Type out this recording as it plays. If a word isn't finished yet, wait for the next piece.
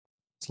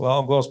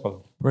Слава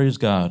Господу. Praise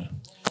God.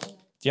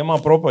 Тема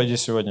проповеди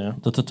сегодня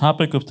The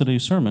topic of today's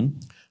sermon,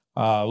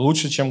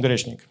 «Лучше, чем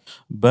грешник».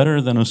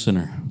 better than a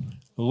sinner.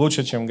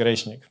 Лучше, чем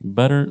грешник.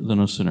 Better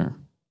than a sinner.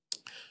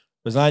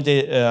 Вы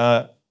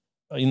знаете,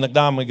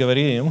 иногда мы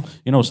говорим,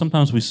 You know,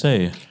 sometimes we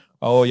say,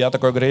 «О, я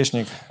такой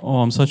грешник,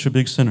 oh, I'm such a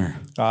big sinner.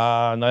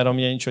 наверное, у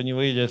меня ничего не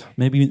выйдет,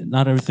 Maybe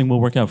not everything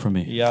will work out for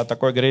me. я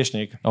такой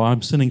грешник». Oh,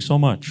 I'm sinning so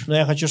much. Но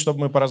я хочу, чтобы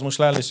мы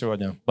поразмышляли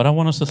сегодня, But I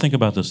want us to think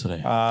about this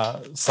today.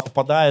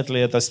 совпадает ли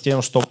это с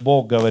тем, что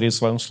Бог говорит в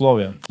Своем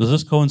Слове, Does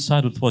this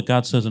coincide with what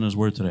God says in His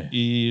Word today?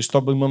 и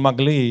чтобы мы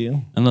могли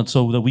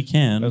So that we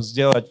can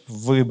сделать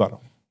выбор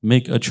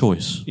make a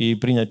choice и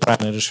принять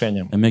правильное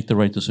решение. and make the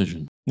right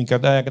decision. И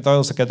когда я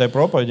готовился к этой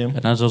проповеди,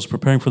 And as I was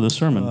preparing for this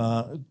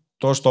sermon,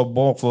 то, что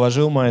Бог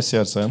вложил в мое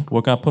сердце,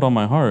 what God put on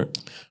my heart,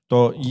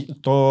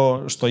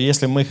 то, что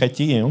если мы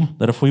хотим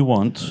that if we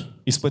want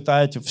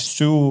испытать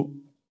всю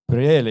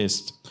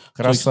прелесть,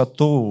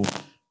 красоту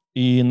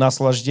и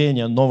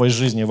наслаждение новой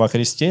жизни во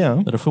Христе,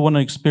 that if we want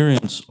to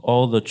experience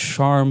all the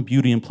charm,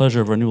 beauty, and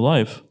pleasure of our new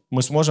life,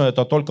 мы сможем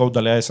это только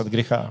удаляясь от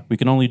греха. we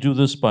can only do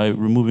this by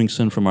removing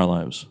sin from our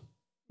lives.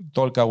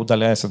 Только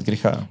удаляясь от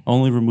греха.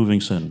 Only removing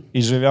sin.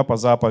 И живя по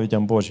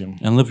заповедям Божьим.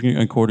 And living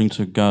according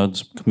to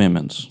God's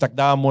commandments.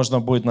 Тогда можно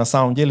будет на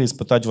самом деле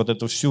испытать вот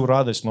эту всю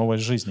радость новой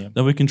жизни.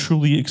 That we can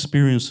truly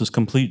experience this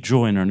complete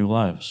joy in our new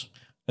lives.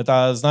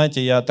 Это,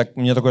 знаете,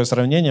 мне такое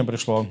сравнение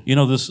пришло. You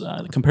know, this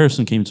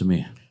comparison came to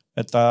me.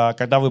 Это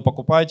когда вы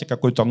покупаете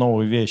какую-то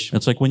новую вещь.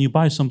 It's like when you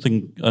buy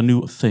something, a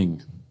new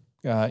thing.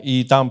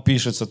 И там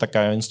пишется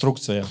такая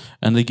инструкция.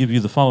 And they give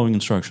you the following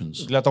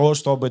instructions. Для того,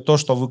 чтобы то,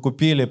 что вы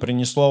купили,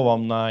 принесло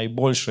вам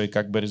наибольший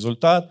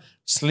результат,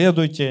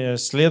 следуйте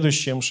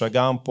следующим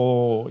шагам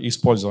по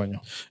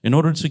использованию. In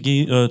order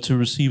to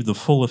receive the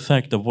full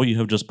effect of what you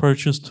have just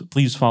purchased,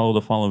 please follow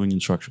the following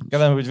instructions.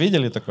 Когда-нибудь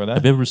видели такое, да?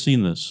 Have you ever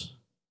seen this?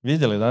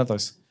 Видели, да? То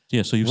есть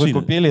Yeah, so you've вы seen it.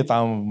 купили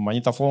там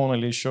магнитофон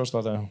или еще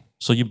что-то.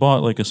 So you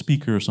bought like a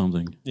speaker or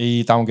something.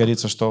 И там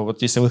говорится, что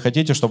вот если вы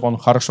хотите, чтобы он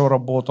хорошо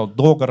работал,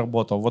 долго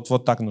работал,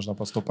 вот так нужно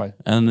поступать.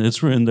 And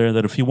it's written there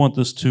that if you want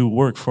this to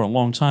work for a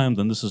long time,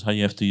 then this is how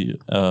you have to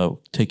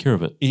take care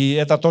of it. И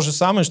это то же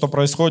самое, что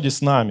происходит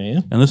с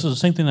нами. And this is the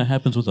same thing that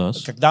happens with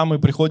us. Когда мы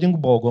приходим к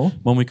Богу,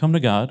 When we come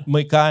to God,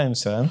 мы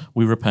каемся,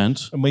 we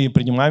repent, мы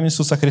принимаем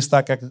Иисуса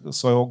Христа как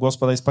своего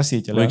Господа и we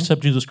Спасителя,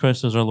 accept Jesus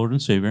Christ as our Lord and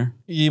Savior,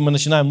 и мы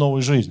начинаем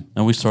новую жизнь.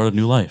 and we start a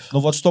new life.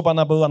 Но вот чтобы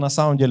она была на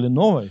самом деле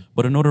новой,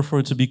 But in order for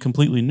it to be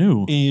completely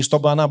new, и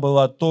чтобы она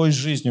была той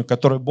жизнью,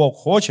 которую Бог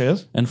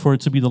хочет, and for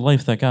it to be the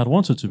life that God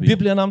wants it to be,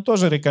 Библия нам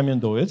тоже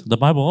рекомендует, the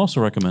Bible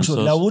also recommends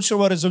что для us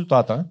лучшего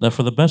результата that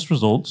for the best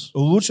results,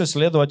 лучше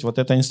следовать вот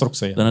этой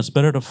инструкции. then it's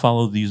better to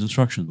follow these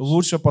instructions.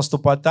 Лучше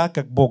поступать так,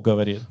 как Бог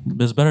говорит.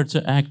 It's better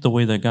to act the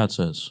way that God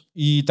says.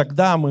 И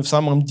тогда мы в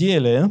самом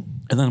деле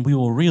And then we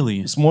will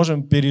really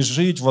сможем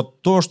пережить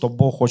вот то, что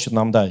Бог хочет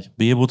нам дать.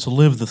 be able to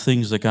live the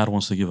things that God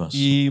wants to give us.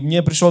 И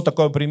мне пришел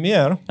такой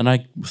пример, And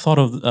I thought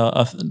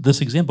of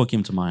this example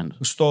came to mind,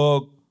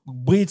 что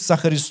быть со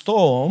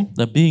Христом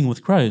that being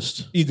with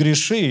Christ и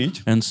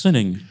грешить and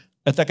sinning,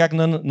 — это как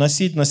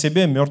носить на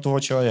себе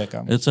мертвого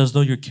человека. it's as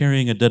though you're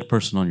carrying a dead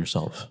person on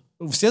yourself.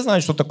 Все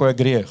знают, что такое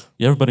грех.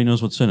 Everybody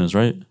knows what sin is,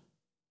 right?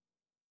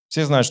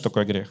 Все знают, что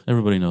такое грех.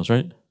 Everybody knows,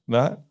 right?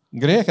 Да?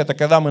 Грех — это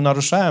когда мы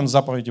нарушаем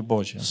заповеди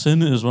Божьи.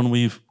 Sin is when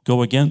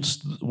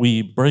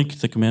we break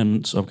the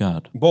commandments of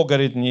God. Бог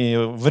говорит, не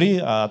ври,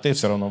 а ты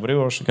все равно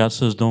врешь. God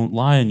says don't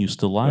lie and you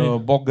still lie.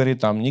 Бог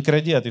говорит, не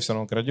кради, а ты все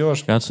равно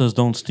крадешь. God says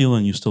don't steal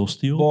and you still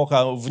steal. Бог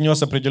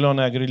внес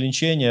определенные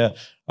ограничения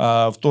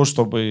в то,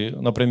 чтобы,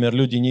 например,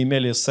 люди не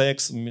имели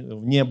секс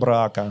вне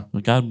брака.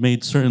 God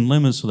made certain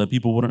limits so that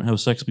people wouldn't have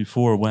sex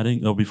before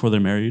wedding or before they're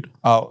married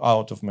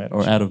Out of marriage.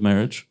 or out of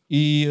marriage.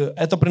 И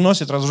это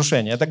приносит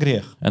разрушение, это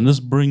грех. And this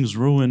brings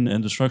ruin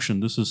and destruction.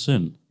 This is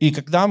sin. И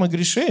когда мы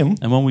грешим,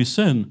 And when we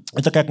sin,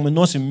 это как мы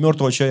носим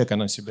мертвого человека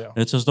на себе.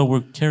 it's as though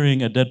we're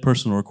carrying a dead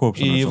person or a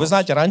corpse on И вы ourselves.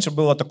 знаете, раньше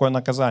было такое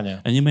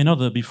наказание. And you may know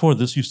that before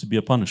this used to be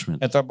a punishment.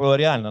 Это было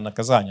реально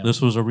наказание.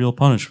 This was a real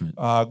punishment.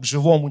 К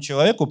живому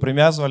человеку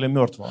привязывали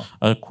мертвого.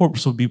 A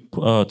corpse would be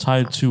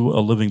tied to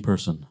a living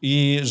person.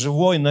 И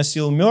живой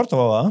носил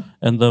мертвого.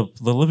 And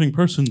the living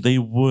person, they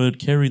would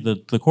carry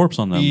the corpse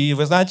on them. И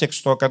вы знаете,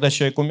 что когда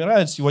человек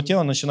умирает, с его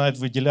тела начинает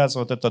выделяться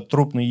вот этот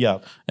трупный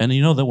яд. And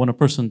you know that when a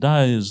person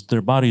dies,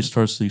 their body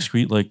starts to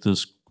excrete like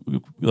this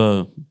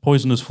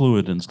poisonous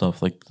fluid and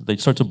stuff. Like they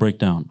start to break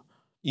down.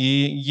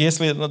 И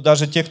если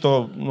даже те,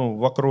 кто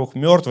вокруг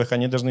мертвых,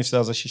 они должны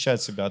всегда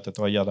защищать себя от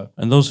этого яда.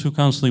 And those who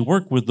constantly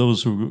work with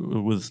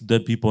with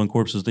dead people and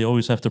corpses, they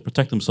always have to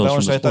protect themselves Потому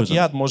from что this этот poison.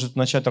 яд может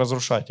начать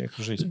разрушать их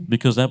жизнь.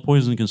 Because that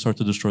poison can start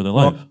to destroy their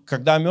Но life.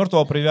 когда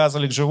мертвого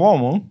привязали к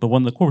живому, But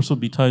when the corpse would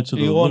be tied to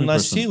the и он living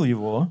носил person,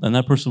 его, and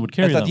that person would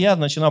carry этот them, яд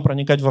начинал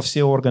проникать во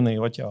все органы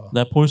его тела,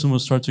 that poison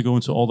would start to go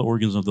into all the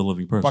organs of the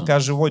living person.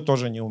 пока живой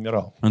тоже не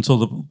умирал. Until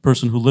the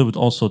person who lived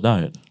also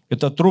died.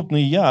 Этот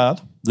трупный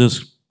яд, This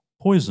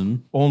poison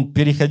он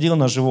переходил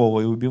на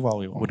живого и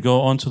убивал его. would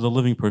go onto the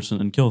living person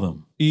and kill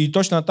them. И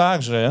точно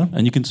так же,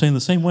 And you can say in the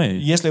same way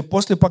если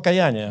после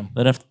покаяния,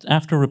 that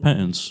after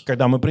repentance,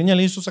 когда мы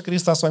приняли Иисуса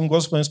Христа своим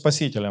Господом и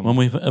Спасителем, when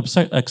we've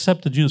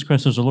accepted Jesus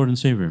Christ as our Lord and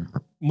Savior,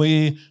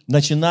 мы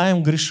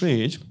начинаем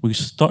грешить, we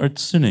start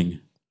sinning,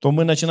 то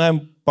мы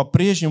начинаем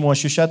по-прежнему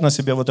ощущать на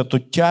себе вот эту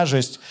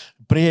тяжесть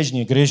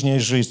прежней грешной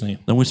жизни.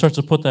 then we start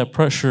to put that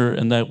pressure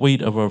and that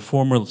weight of our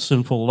former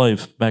sinful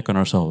life back on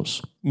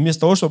ourselves.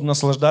 Вместо того, чтобы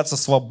наслаждаться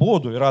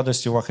свободой и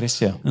радостью во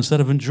Христе.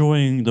 Instead of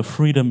enjoying the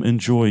freedom and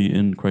joy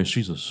in Christ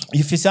Jesus.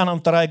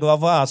 Ефесянам 2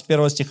 глава с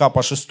 1 стиха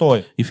по 6.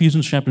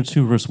 Ephesians chapter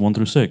 2, verse 1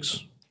 through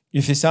 6.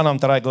 Ефесянам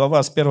 2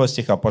 глава с 1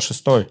 стиха по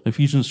 6.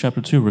 Ephesians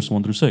chapter 2, verse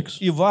 1 through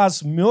 6. «И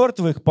вас,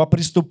 мертвых, по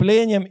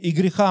преступлениям и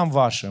грехам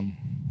вашим».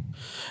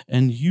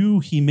 And you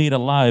he made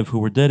alive who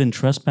were dead in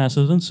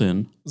trespasses and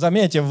sin.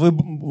 Заметьте,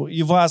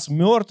 «и вас,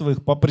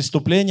 мертвых, по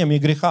преступлениям и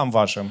грехам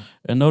вашим».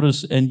 And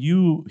notice, and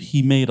you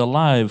he made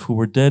alive who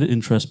were dead in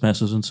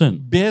trespasses and sin.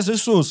 Без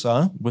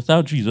Иисуса,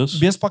 Without Jesus,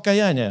 без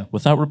покаяния,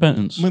 without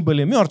repentance, мы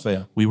были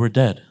мертвые. we were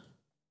dead.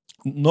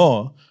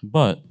 Но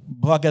But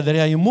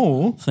благодаря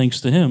Ему, thanks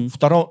to him,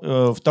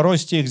 второй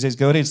стих здесь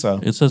говорится,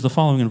 it says the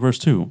following in verse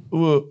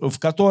 2. в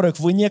которых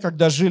вы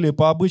некогда жили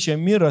по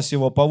обычаям мира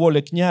сего, по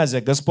воле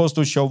князя,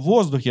 господствующего в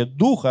воздухе,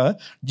 духа,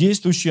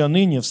 действующего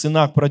ныне в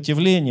сынах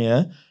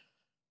противления,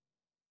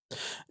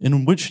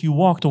 In which you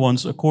walked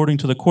once according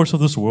to the course of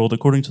this world,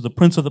 according to the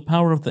prince of the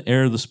power of the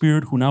air, the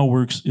spirit who now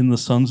works in the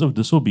sons of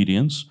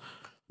disobedience,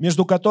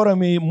 между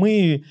которыми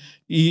мы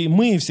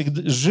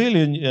всегда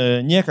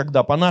жили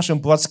некогда по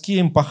нашим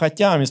плотским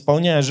похотям,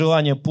 исполняя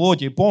желания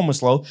плоти и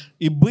помыслов,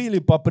 и были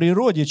по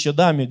природе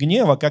чадами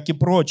гнева, как и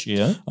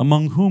прочие.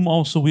 among whom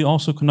also we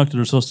also conducted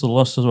ourselves to the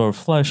lusts of our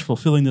flesh,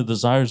 fulfilling the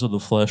desires of the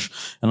flesh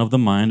and of the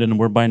mind, and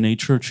were by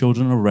nature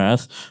children of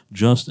wrath,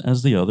 just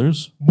as the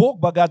others. Бог,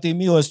 богатый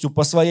милостью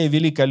по своей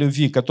великой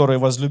любви, который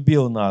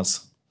возлюбил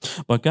нас.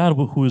 But God,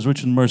 who is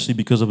rich in mercy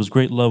because of his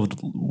great love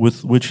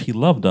with which he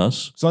loved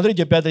us.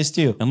 Смотрите, 5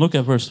 стих. And look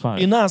at verse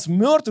 «И 5. нас,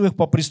 мертвых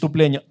по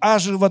преступлению,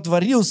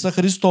 оживотворил со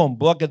Христом,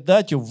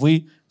 благодатью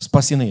вы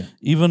спасены».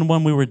 Even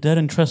when we were dead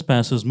in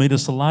trespasses, made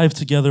us alive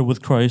together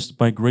with Christ,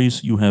 by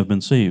grace you have been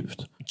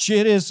saved.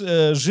 Через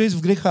жизнь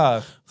в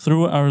грехах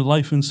Through our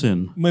life in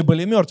sin, мы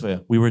были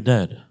мертвые. we were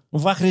dead.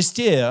 Во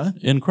Христе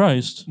In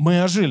Christ,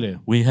 мы ожили.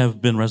 we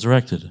have been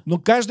resurrected. Но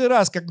каждый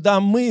раз,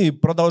 когда мы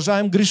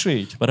продолжаем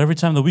грешить, But every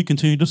time that we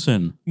continue to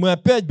sin, мы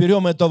опять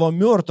берем этого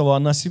мертвого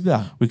на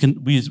себя. we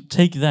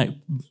take that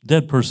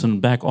dead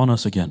person back on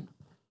us again.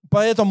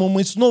 Поэтому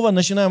мы снова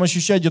начинаем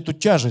ощущать эту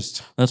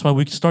тяжесть. That's why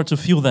we start to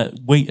feel that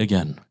weight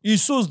again.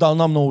 Иисус дал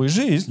нам новую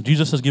жизнь.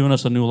 Jesus has given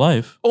us a new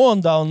life. Он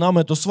дал нам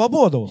эту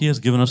свободу. He has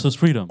given us this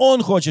freedom.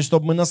 Он хочет,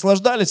 чтобы мы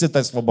наслаждались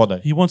этой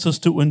свободой. He wants us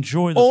to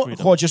enjoy this Он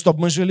freedom. хочет,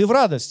 чтобы мы жили в He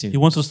радости.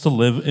 wants us to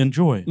live in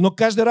joy. Но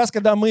каждый раз,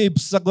 когда мы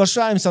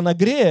соглашаемся на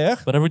грех,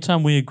 But every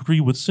time we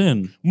agree with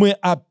sin, мы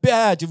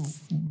опять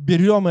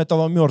берем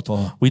этого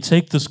мертвого. we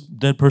take this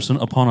dead person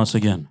upon us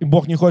again. И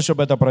Бог не хочет,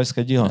 чтобы это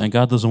происходило. And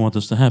God doesn't want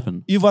this to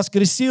happen. И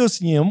воскресил с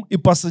Ним, и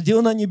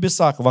посадил на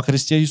небесах во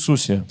Христе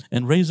Иисусе.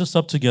 And raised us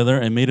up together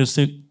and made us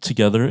sit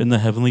together in the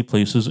heavenly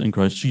places in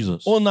Christ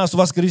Jesus. Он нас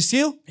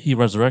воскресил, He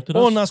resurrected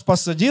Он us. нас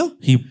посадил,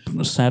 He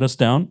sat us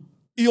down.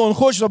 и Он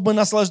хочет, чтобы мы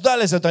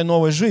наслаждались этой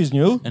новой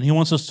жизнью, And he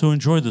wants us to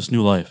enjoy this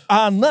new life.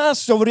 а нас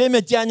все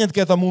время тянет к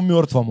этому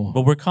мертвому.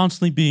 But we're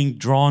constantly being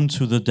drawn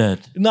to the dead.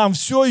 Нам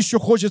все еще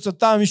хочется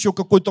там еще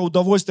какое-то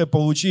удовольствие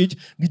получить,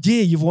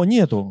 где его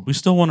нету. We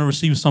still want to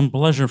receive some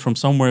pleasure from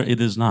somewhere it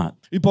is not.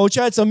 И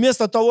получается,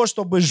 вместо того,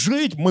 чтобы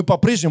жить, мы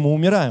по-прежнему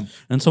умираем.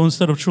 And so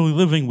instead of truly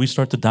living, we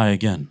start to die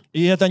again.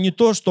 И это не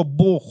то, что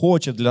Бог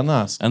хочет для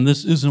нас. And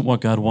this isn't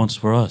what God wants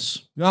for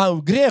us.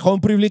 Грех, он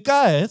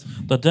привлекает,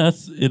 The death,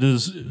 it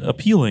is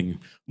appealing.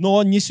 но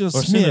он несет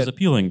Or sin is смерть.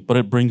 appealing, but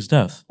it brings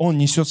death. Он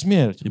несет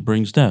смерть. It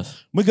brings death.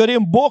 Мы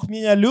говорим, Бог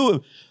меня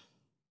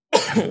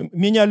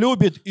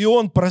любит, и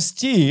Он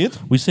простит,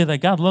 We say that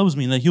God loves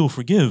me and that he will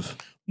forgive.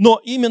 но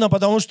именно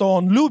потому, что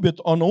Он любит,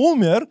 Он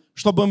умер,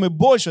 чтобы мы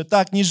больше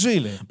так не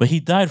жили. But he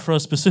died for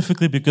us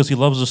specifically because he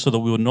loves us so that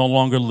we would no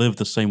longer live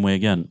the same way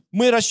again.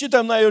 Мы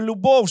рассчитываем на Его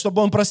любовь,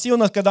 чтобы Он простил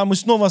нас, когда мы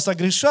снова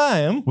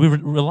согрешаем. We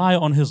rely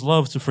on his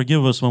love to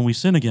forgive us when we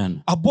sin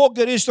again. А Бог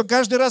говорит, что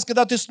каждый раз,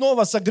 когда ты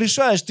снова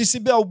согрешаешь, ты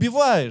себя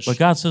убиваешь. But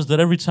God says that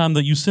every time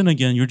that you sin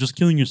again, you're just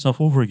killing yourself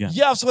over again.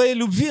 Я в своей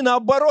любви,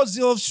 наоборот,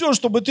 сделал все,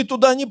 чтобы ты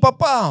туда не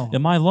попал.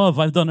 In my love,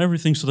 I've done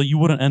everything so that you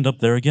wouldn't end up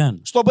there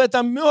again. Чтобы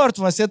эта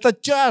мертвость, эта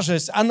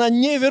тяжесть, она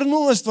не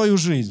вернулась в твою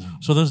жизнь.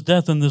 So this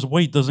death and this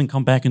weight doesn't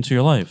come back into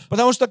your life.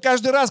 Потому что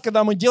каждый раз,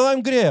 когда мы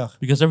делаем грех,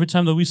 Because every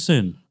time that we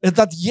sin,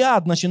 этот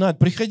яд начинает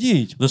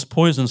приходить. this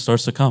poison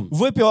starts to come.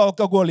 Выпил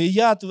алкоголь, и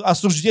яд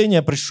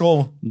осуждения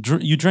пришел.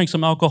 You drank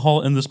some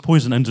alcohol and this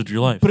poison entered your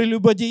life.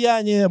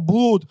 Прелюбодеяние,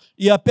 блуд,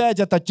 и опять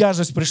эта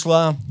тяжесть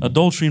пришла.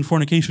 Adultery and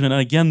fornication, and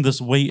again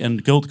this weight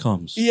and guilt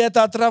comes. И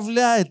это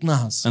отравляет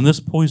нас. And this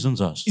poisons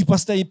us. И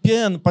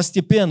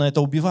постепенно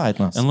это убивает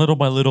нас. And little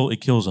by little it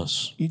kills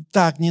us. И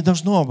так не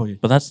должно быть.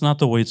 But that's not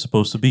the way it's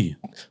supposed to be.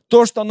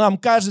 То, что нам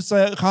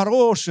кажется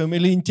хорошим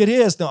или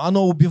интересным,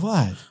 оно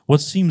убивает.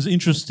 What seems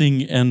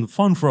interesting and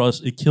fun for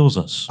us, it kills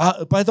us.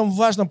 Поэтому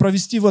важно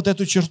провести вот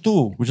эту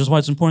черту. Which is why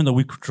it's important that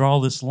we draw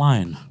this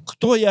line.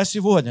 Кто я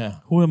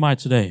сегодня? Who am I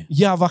today?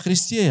 Я во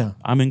Христе.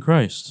 I'm in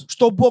Christ.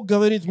 Что Бог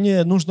говорит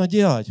мне нужно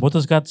делать? What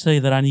does God say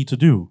that I need to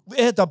do?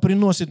 Это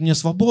приносит мне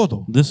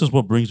свободу. This is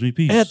what brings me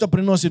peace. Это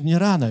приносит мне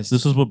радость.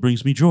 This is what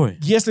brings me joy.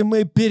 Если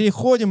мы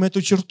переходим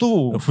эту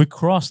черту, If we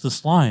cross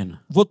this line,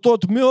 вот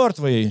тот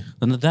мертвый,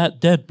 then that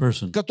dead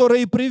person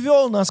который и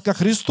привел нас ко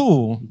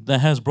Христу,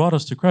 that has brought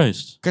us to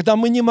Christ, когда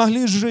мы не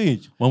могли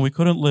жить, when we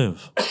couldn't live,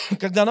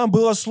 когда нам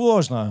было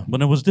сложно,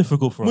 when it was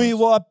difficult for мы us,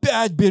 его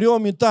опять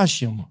берем и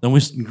тащим. then we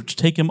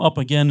take him up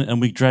again and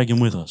we drag him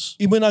with us.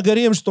 И мы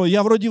наговорим, что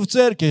я вроде в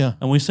церкви,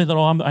 And we say that,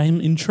 oh,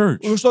 I'm in church,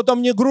 ну что-то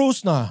мне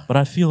грустно. but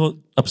I feel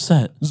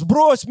upset.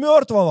 Сбрось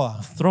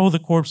мертвого. Throw the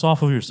corpse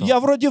off of yourself. Я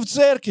вроде в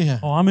церкви,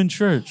 Oh, I'm in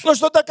church, но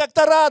что-то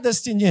как-то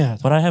радости нет.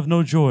 but I have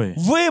no joy.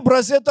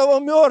 Выбрось этого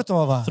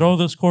мертвого. Throw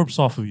this corpse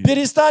off of you.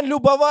 Перестань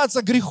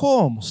любоваться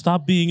грехом.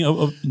 Stop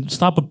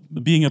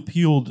being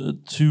appealed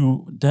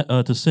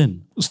to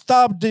sin.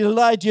 Stop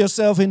delight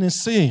yourself in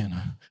sin.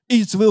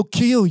 It will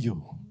kill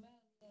you.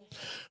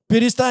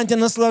 Перестаньте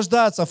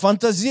наслаждаться,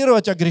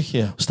 фантазировать о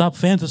грехе. Stop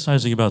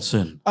fantasizing about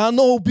sin.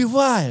 Оно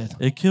убивает.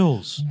 It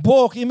kills.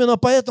 Бог именно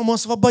поэтому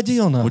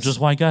освободил нас. Which is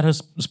why God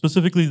has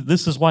specifically,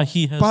 this is why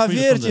He has freed us from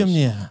Поверьте this.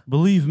 мне,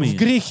 Believe в me,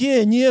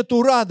 грехе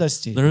нету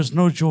радости, there is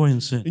no joy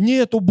in sin.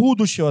 нету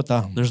будущего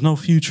там. There's no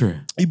future.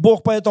 И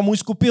Бог поэтому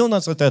искупил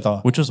нас от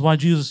этого. Which is why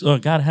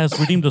God has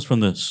redeemed us from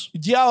this.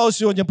 Дьявол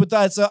сегодня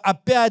пытается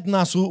опять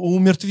нас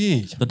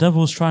умертвить. The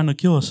devil is trying to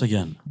kill us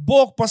again.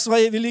 Бог по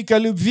своей великой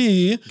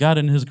любви, God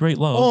in His great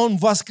love, Он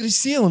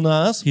воскресил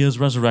нас, He has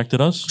resurrected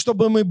us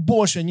чтобы мы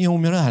больше не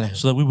умирали.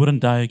 so that we wouldn't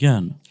die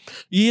again.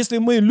 И если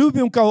мы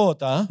любим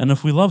кого-то, And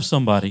if we love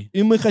somebody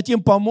и мы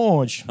хотим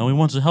помочь, and we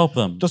want to help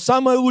them, то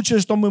самое лучшее,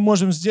 что мы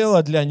можем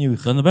сделать для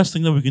них, then the best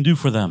thing that we can do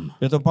for them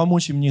это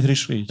помочь им не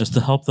грешить. is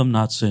to help them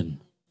not sin.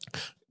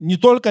 Не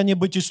только не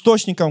быть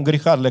источником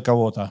греха для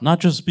кого-то,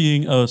 Not just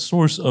being a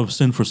source of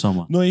sin for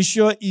someone, но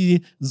еще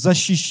и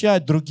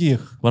защищать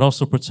других but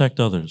also protect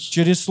others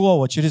через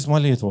слово, через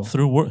молитву,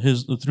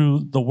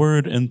 through the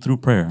word and through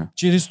prayer,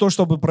 через то,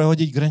 чтобы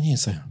проводить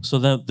границы. so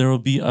that there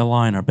will be a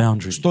line or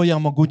boundary. Что я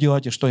могу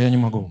делать и что я не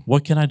могу.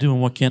 What can I do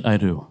and what can't I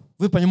do?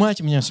 Вы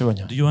понимаете меня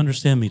сегодня? Do you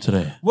understand me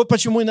today? Вот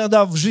почему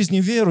иногда в жизни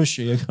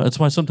верующих That's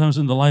why sometimes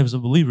in the lives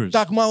of believers,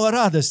 так мало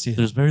радости.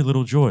 there's very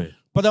little joy,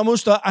 Потому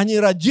что они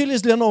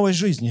родились для новой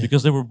жизни,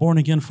 because they were born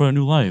again for a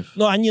new life,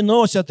 но они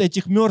носят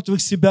этих мертвых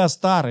себя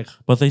старых,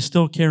 but they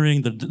still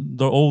carrying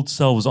their old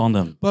selves on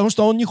them, потому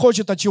что он не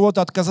хочет от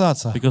чего-то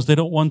отказаться. because they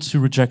don't want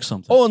to reject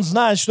something. Он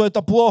знает, что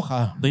это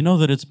плохо, They know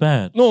that it's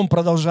bad, но он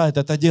продолжает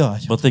это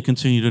делать. but they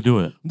continue to do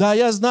it. Да,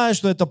 я знаю,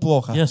 что это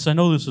плохо. Yes, I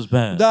know this is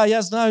bad. Да,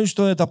 я знаю,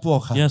 что это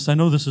плохо. Yes, I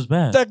know this is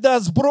bad. Тогда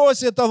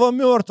сбрось этого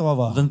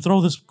мертвого. Then throw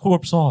this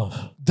corpse off.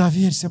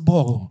 Доверься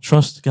Богу,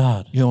 Trust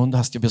God, и Он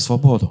даст тебе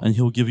свободу. and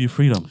He'll give you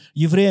freedom.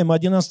 Евреям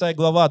 11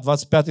 глава,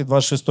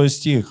 25-26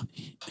 стих.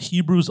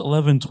 Hebrews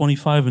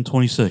 11:25 and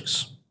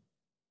 26.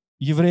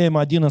 Евреям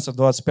 11,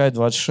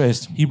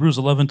 25-26. Hebrews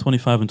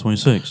 11:25 and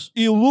 26.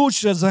 «И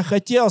лучше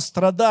захотел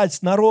страдать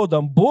с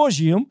народом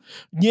Божьим,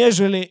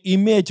 нежели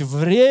иметь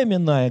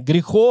временное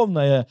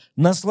греховное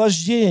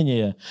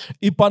наслаждение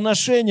и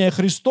поношение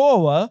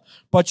Христова,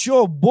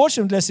 почел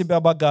большим для себя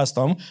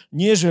богатством,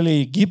 нежели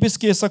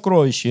египетские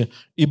сокровища,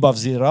 ибо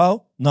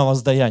взирал на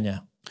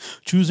воздаяние».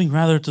 Choosing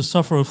rather to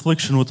suffer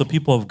affliction with the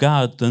people of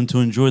God than to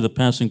enjoy the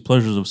passing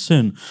pleasures of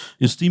sin,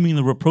 esteeming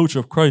the reproach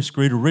of Christ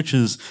greater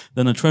riches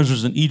than the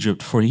treasures in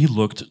Egypt, for he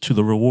looked to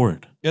the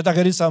reward. Это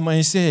говорится о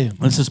Моисее.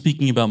 This is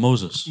speaking about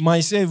Moses.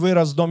 Моисей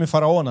вырос в доме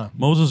фараона.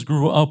 Moses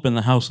grew up in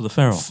the house of the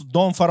Pharaoh.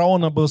 Дом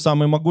фараона был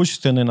самый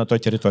могущественный на той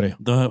территории.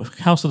 The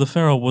house of the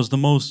Pharaoh was the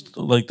most,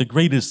 like the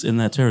greatest in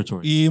that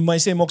territory. И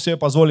Моисей мог себе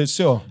позволить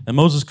все. And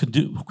Moses could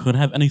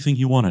have anything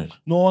he wanted.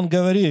 Но он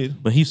говорит,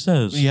 But he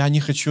says, я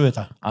не хочу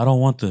это. I don't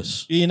want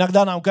this. И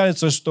иногда нам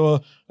кажется,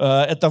 что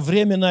это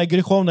временное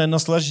греховное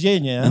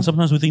наслаждение, And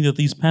sometimes we think that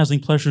these passing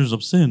pleasures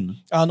of sin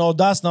оно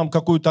даст нам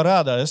какую-то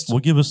радость.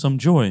 will give us some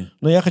joy.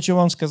 Но я хочу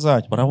вам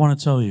сказать, But I want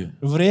to tell you,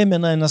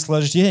 временное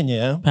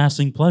наслаждение,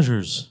 passing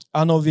pleasures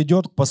оно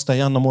ведет к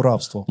постоянному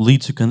рабству. lead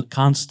to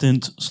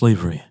constant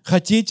slavery.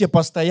 Хотите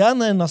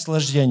постоянное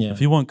наслаждение? If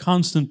you want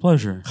constant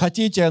pleasure,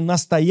 Хотите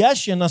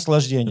настоящее if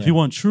наслаждение? you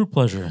want true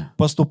pleasure,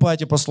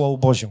 Поступайте по Слову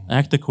Божьему.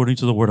 act according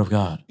to the word of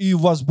God, И у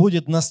вас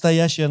будет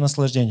настоящее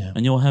наслаждение.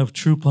 and you'll have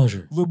true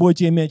pleasure. Вы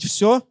будете иметь иметь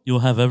все, You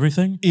will have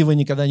everything, и вы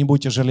никогда не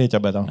будете жалеть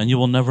об этом. and you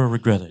will never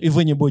regret И it.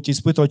 вы не будете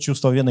испытывать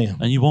чувство вины.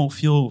 And you won't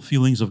feel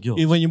feelings of guilt.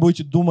 И вы не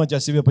будете думать о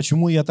себе,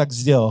 почему я так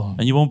сделал.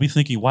 And you won't be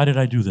thinking, why did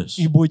I do this?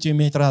 И будете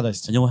иметь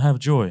радость. And you'll have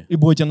joy. И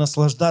будете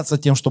наслаждаться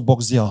тем, что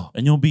Бог сделал.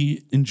 And you'll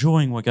be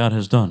enjoying what God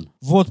has done.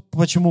 Вот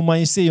почему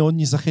Моисей, он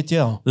не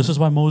захотел. This is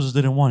why Moses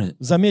didn't want it.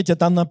 Заметьте,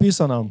 там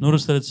написано,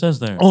 Notice that it says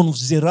there, он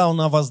взирал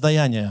на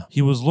воздаяние.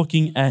 he was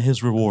looking at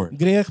his reward.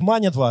 Грех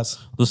манит вас.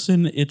 The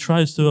sin, it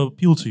tries to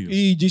appeal to you.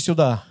 И иди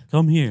сюда,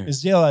 Come here,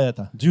 сделай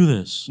это. do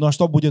this. Ну а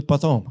что будет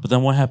потом? But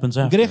then what happens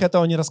after? Грех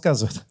этого не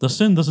рассказывает. The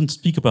sin doesn't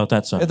speak about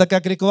that side. Это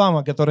как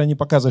реклама, которая не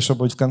показывает, что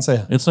будет в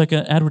конце. It's like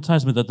an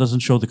advertisement that doesn't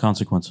show the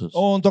consequences.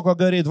 Он только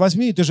говорит,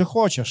 возьми, ты же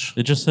хочешь.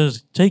 It just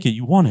says, take it,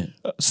 you want it.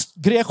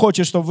 Грех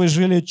хочет, чтобы вы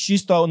жили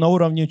чисто на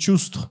уровне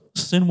чувств.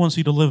 Sin wants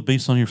you to live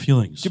based on your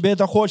feelings. Тебе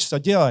это хочется,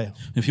 делай.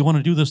 If you want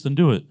to do this, then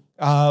do it.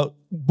 А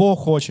Бог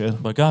хочет,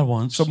 But God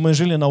wants чтобы мы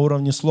жили на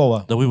уровне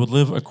слова, that we would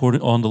live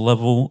according on the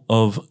level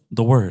of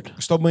the Word,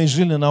 чтобы мы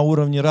жили на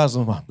уровне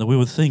разума, that we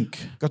would think,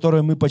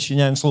 который мы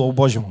подчиняем Слову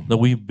Божьему, that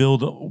we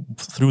build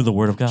through the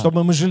Word of God,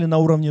 чтобы мы жили на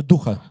уровне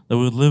Духа, that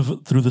we would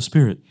live through the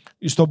Spirit,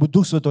 и чтобы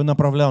Дух Святой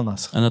направлял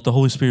нас. and that the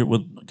Holy Spirit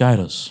would guide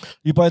us.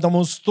 И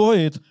поэтому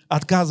стоит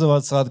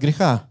отказываться от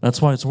греха,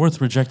 That's why it's worth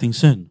rejecting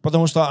sin,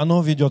 потому что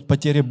оно ведет к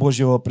потере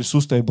Божьего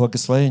присутствия и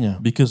благословения.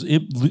 because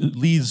it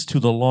leads to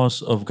the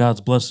loss of God's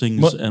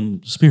blessings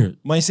and Spirit.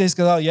 Моисей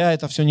сказал, я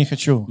это все не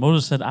хочу.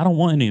 Moses said, I don't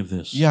want any of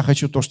this. Я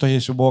хочу то, что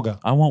есть у Бога.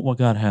 I want what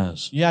God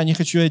has. Я не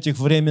хочу этих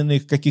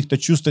временных каких-то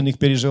чувственных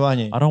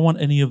переживаний, I don't want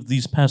any of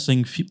these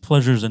passing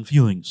pleasures and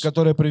feelings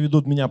которые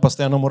приведут меня к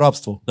постоянному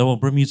рабству. that will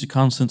bring me to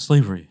constant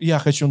slavery. Я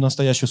хочу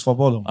настоящую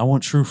свободу. I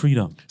want true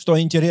freedom. Что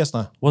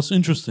интересно, What's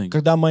interesting,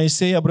 когда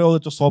Моисей обрел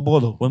эту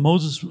свободу, when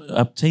Moses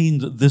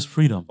obtained this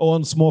freedom,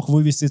 он смог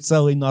вывести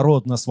целый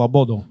народ на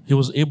свободу. he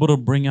was able to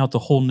bring out the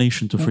whole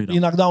nation to freedom.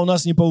 Иногда у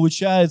нас не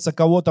получается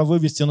кого-то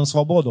вывести на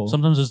свободу,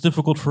 Sometimes it's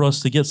difficult for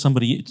us to get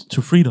somebody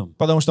to freedom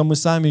потому что мы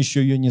сами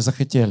еще ее не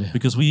захотели.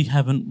 because we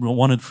haven't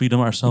wanted freedom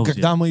И ourselves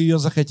когда yet. мы ее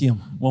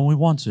захотим, When we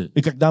want it,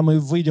 и когда мы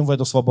выйдем в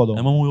эту свободу,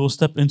 and when we will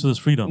step into this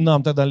freedom,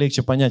 нам тогда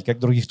легче понять, как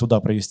других туда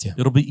провести.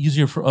 it'll be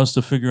easier for us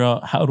to figure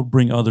out how to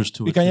bring others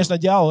to И, it. конечно,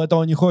 дьявол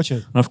этого не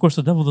хочет. And of course,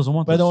 the devil doesn't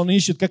want Поэтому this. он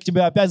ищет, как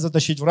тебя опять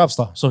затащить в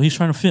рабство. So he's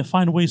trying to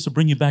find ways to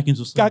bring you back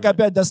into Как slavery.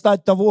 опять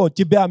достать того,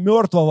 тебя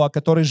мертвого,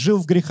 который жил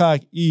в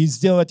грехах, и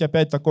сделать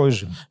опять такой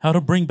же. How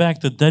to bring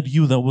back the dead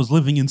you that was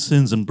living in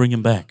sins and bring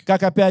him back.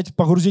 Как опять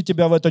погрузить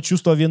тебя в это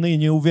чувство вины,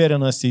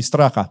 неуверенности и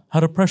страха.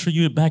 How to pressure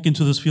you back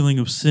into this feeling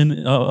of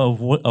sin,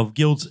 of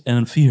guilt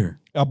and fear.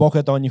 А Бог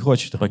этого не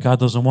хочет. But God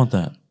doesn't want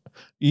that.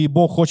 И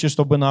Бог хочет,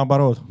 чтобы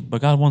наоборот,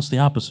 But God wants the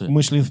opposite,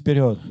 мы шли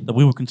вперед. that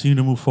we will continue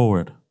to move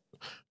forward.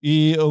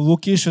 И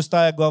Луки 6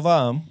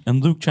 глава,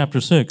 In Luke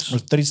chapter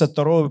 6,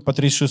 32 по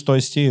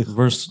 36 стих.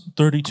 verse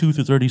 32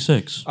 through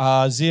 36,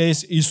 А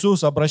здесь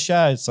Иисус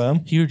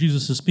обращается, here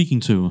Jesus is speaking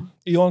to,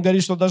 и Он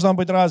говорит, что должна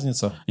быть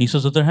разница and he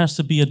says that there has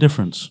to be a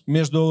difference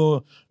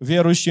между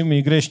верующими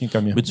и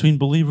грешниками. between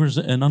believers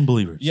and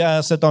unbelievers.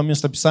 Я с этого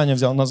местописания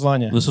взял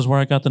название. This is where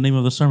I got the name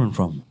of the sermon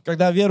from.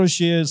 Когда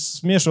верующие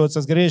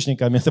смешиваются с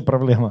грешниками, это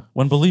проблема.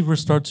 When believers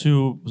start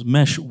to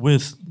mesh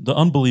with the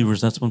unbelievers,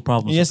 that's when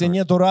problems Если occur.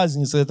 нету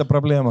разницы, это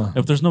проблема.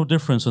 If there's no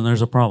difference, then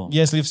there's a problem.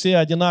 Если все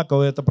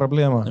одинаковые, это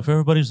проблема. If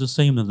everybody's the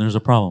same, then there's a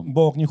problem.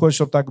 Бог не хочет,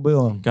 чтобы так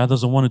было. God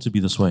doesn't want it to be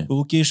this way.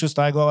 Луки 6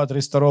 глава,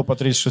 32 по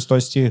 36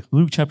 стих.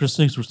 Luke chapter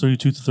 6, verse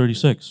 32 to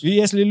 36. «И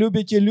если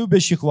любите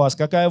любящих вас,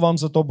 какая вам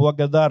за то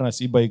благодарность?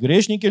 Ибо и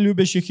грешники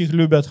любящих их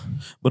любят».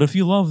 But if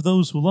you love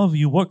those who love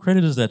you, what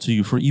credit is that to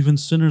you? For even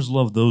sinners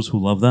love those who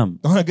love them.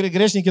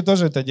 Грешники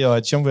тоже это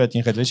делают. Чем вы от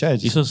них He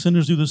отличаетесь? says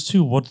sinners do this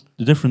too. What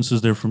difference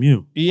is there from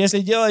you? И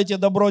если делаете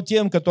добро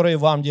тем, которые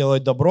вам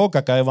делают добро,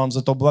 какая вам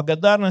за то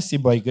благодарность?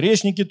 Ибо и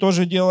грешники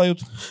тоже делают.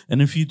 And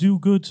if you do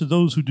good to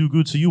those who do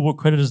good to you, what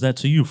credit is that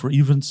to you? For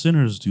even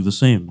sinners do the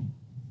same.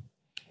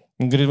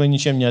 Он говорит, вы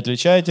ничем не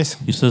отличаетесь.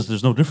 He says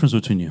there's no difference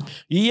between you.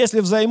 И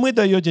если взаймы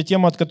даете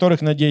тем, от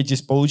которых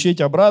надеетесь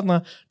получить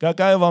обратно,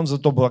 какая вам за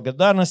то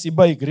благодарность?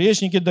 Ибо и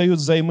грешники дают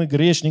взаймы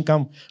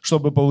грешникам,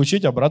 чтобы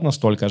получить обратно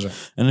столько же.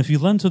 And if you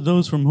lend to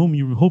those from whom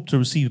you hope to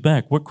receive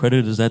back, what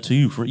credit is that to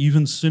you? For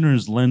even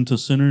sinners lend to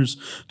sinners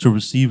to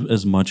receive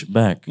as much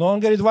back. Но он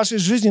говорит, в вашей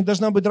жизни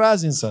должна быть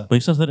разница. But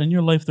he says that in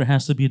your life there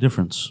has to be a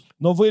difference.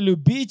 Но вы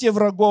любите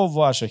врагов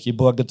ваших и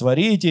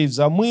благотворите, и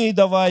взаймы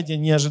давайте,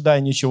 не ожидая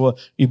ничего,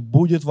 и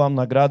будет вам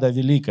награда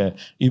великая.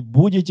 И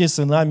будете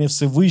сынами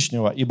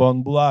Всевышнего, ибо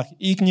Он благ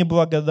и к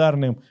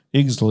неблагодарным,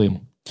 и к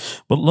злым.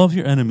 But love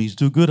your enemies,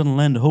 do good and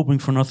lend, hoping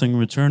for nothing in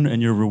return,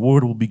 and your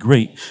reward will be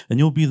great. And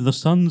you'll be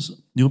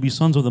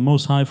sons of the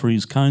Most High, for He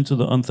is kind to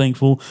the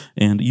unthankful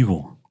and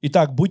evil.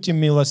 Итак, будьте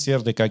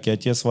милосердны, как и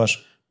Отец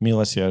ваш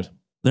милосерд.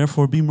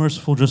 Therefore, be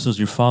merciful, just as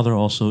your Father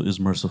also is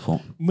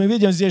merciful. Мы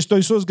видим здесь, что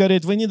Иисус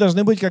говорит, вы не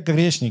должны быть как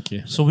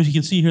грешники. So we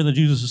can see here that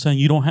Jesus is saying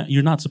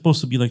you're not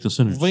supposed to be like the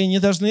sinners. Вы не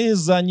должны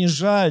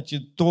занижать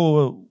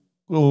то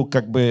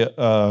как бы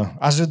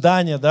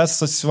ожидания, да,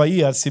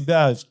 свои от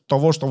себя,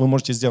 того, что вы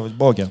можете сделать в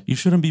Боге. You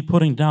shouldn't be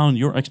putting down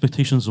your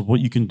expectations of what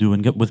you can do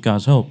and get with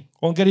God's help.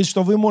 Он говорит,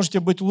 что вы можете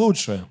быть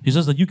лучше. He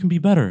says that you can be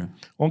better.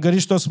 Он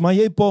говорит, что с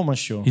моей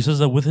помощью He says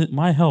that with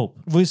my help,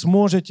 вы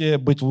сможете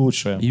быть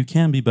лучше. you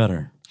can be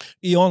better.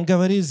 И он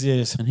говорит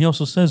здесь, And he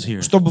also says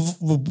here чтобы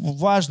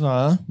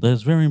важно, that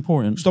it's very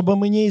important чтобы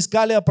мы не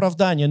искали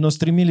оправдания, но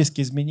стремились к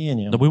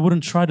изменениям. that we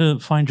wouldn't try to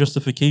find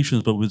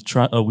justifications, but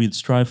we'd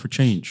strive for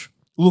change.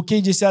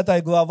 Луки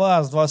 10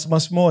 глава с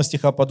 28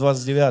 стиха по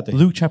 29.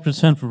 Luke chapter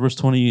 10 from verse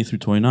 28 through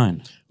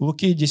 29.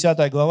 Луки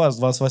 10 глава с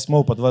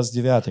 28 по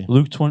 29.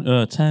 Luke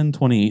 10,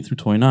 28 through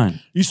 29.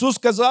 Иисус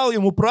сказал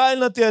ему,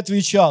 правильно ты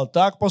отвечал,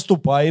 так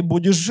поступай и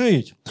будешь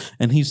жить.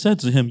 And he said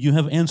to him, you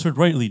have answered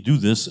rightly, do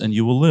this and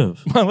you will live.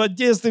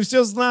 Молодец, ты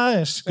все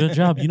знаешь. Good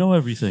job, you know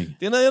everything.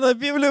 Ты, наверное,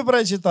 Библию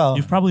прочитал.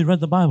 You've probably read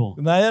the Bible.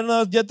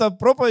 Наверное, где-то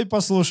проповедь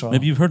послушал.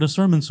 Maybe you've heard a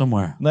sermon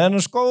somewhere. Наверное,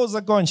 школу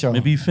закончил.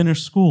 Maybe you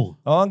finished school.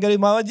 А он говорит,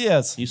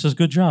 молодец. He says,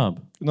 good job.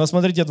 Но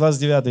смотрите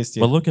 29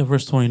 стих. But look at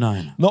verse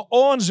 29. Но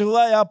он,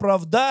 желая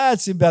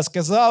оправдать себя,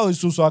 сказал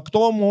Иисусу, а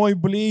кто мой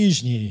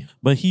ближний?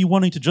 But he,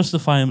 wanting to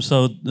justify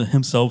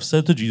himself,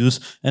 said to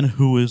Jesus, and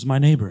who is my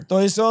neighbor? То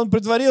есть он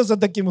притворился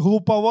таким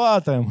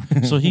глуповатым.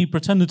 So he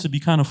pretended to be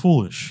kind of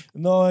foolish.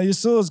 Но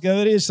Иисус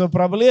говорит, что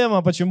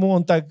проблема, почему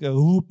он так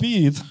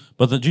глупит,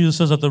 But Jesus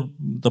says that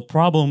the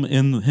problem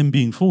in him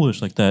being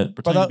foolish like that,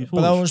 pretending to be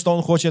потому foolish, что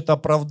он хочет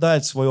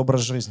оправдать свой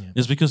образ жизни.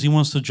 is because he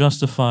wants to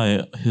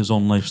justify his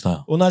own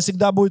lifestyle. У нас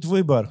всегда будет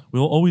выбор. We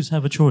will always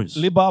have a choice,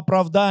 Либо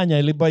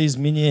оправдание, либо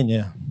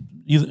изменение.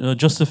 either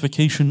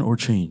justification or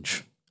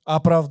change.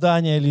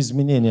 Оправдание или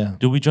изменение.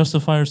 Do we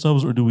justify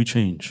ourselves or do we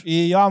change? И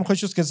я вам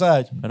хочу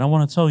сказать, And I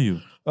want to tell you,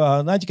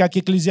 знаете, как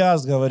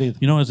Экклезиаст говорит,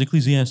 you know, as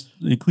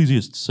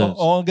Ecclesiastes says,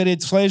 он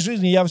говорит, в своей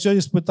жизни я все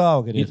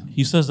испытал, говорит.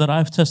 he says that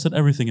I've tested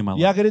everything in my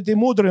Я, life. говорит, и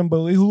мудрым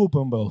был, и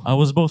глупым был. I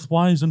was both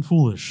wise and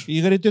foolish. И,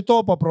 говорит, и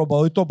то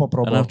попробовал, и то And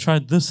попробовал. I've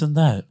tried this and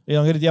that. И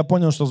он говорит, я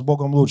понял, что с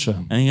Богом лучше.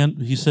 And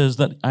he says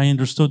that I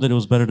understood that it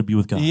was better to be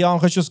with God. И я вам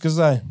хочу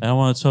сказать, And I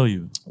want to tell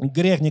you,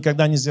 грех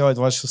никогда не сделает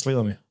вас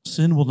счастливыми.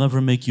 sin will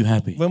never make you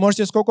happy. Вы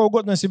можете сколько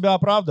угодно себя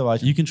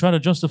оправдывать. You can try to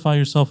justify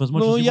yourself as much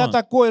Ну, as you я want.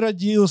 такой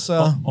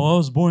родился. Oh, I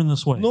was born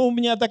this way. Ну, у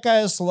меня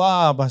такая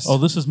слабость. Oh,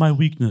 this is my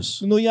weakness.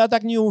 Ну, я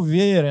так не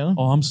уверен.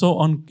 Oh, I'm so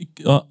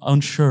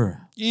unsure.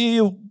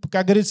 И,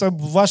 как говорится,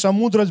 ваша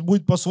мудрость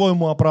будет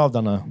по-своему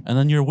оправдана. And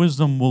then your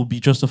wisdom will be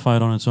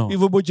justified on its И own.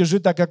 вы будете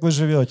жить так, как вы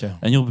живете.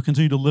 And you'll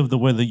continue to live the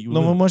way that you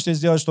Но вы live. можете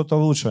сделать что-то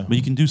лучше. But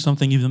you can do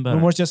something even Вы better.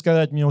 можете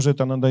сказать, мне уже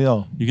это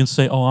надоело. You can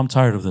say, oh, I'm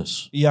tired of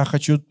this. Я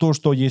хочу то,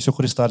 что есть у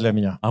Христа для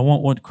меня. I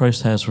want what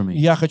Christ has for me.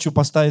 Я хочу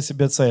поставить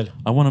себе цель.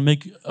 I want to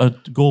make a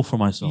goal for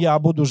myself. Я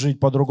буду жить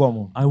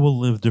по-другому. I will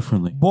live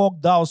differently. Бог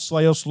дал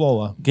свое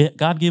слово.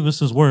 God gave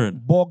us His word.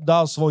 Бог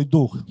дал свой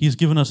дух. He's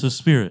given us His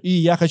spirit. И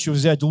я хочу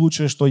взять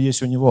лучшее, что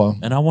есть у Него.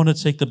 And I want to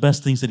take the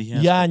best things that He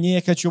has. Я не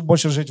хочу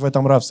больше жить в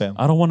этом рабстве.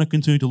 I don't want to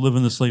continue to live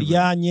in the slavery.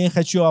 Я не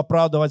хочу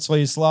оправдывать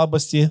свои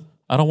слабости.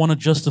 I don't want to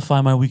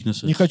justify my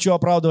weaknesses. Не хочу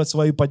оправдывать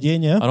свои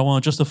падения. I don't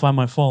want to justify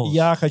my falls.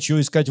 Я хочу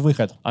искать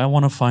выход. I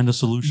want to find a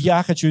solution.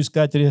 Я хочу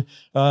искать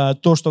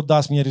то, что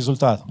даст мне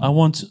результат. I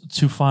want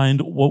to find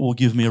what will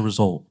give me a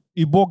result.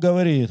 И Бог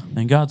говорит,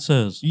 And God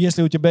says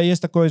если у тебя есть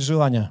такое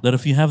желание, that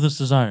if you have this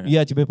desire,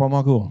 я тебе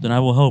помогу. then I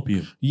will help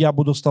you. Я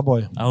буду с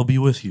тобой. I will be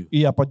with you. И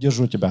я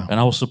поддержу тебя. And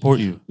I will support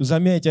you.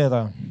 Заметьте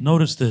это.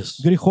 Notice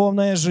this.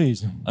 Греховная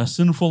жизнь, A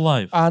sinful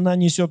life она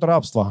несет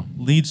рабство.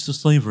 leads to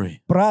slavery,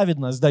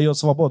 Праведность дает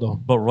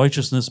свободу. but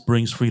righteousness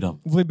brings freedom.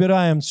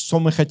 Выбираем, что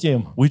мы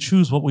хотим. We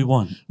choose what we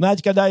want.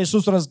 Знаете, когда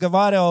Иисус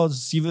разговаривал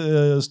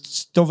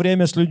в то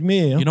время с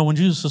людьми, You know, when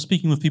Jesus was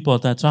speaking with people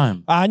at that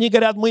time, а они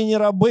говорят, мы не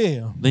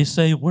рабы. they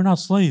say, we're not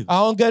slaves.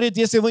 А он говорит,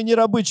 если вы не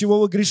рабы, чего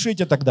вы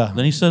грешите тогда?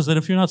 Then he says that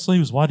if you're not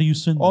slaves, why do you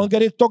sin? Он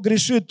говорит, кто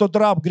грешит, тот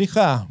раб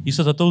греха. He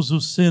says that those who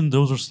sin,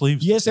 those are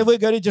slaves. Если вы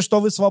говорите, что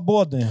вы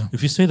свободны,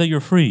 If you say that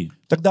you're free,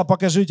 тогда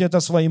покажите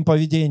это своим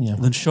поведением.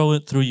 then show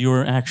it through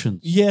your actions.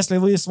 Если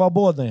вы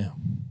свободны,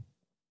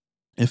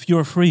 If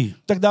you're free,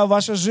 тогда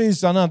ваша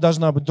жизнь, она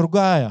должна быть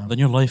другая. then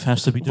your life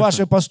has to be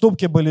Ваши different.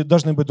 поступки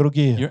должны быть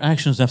другие. Your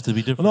actions have to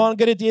be different. Но он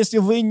говорит, если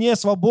вы не But he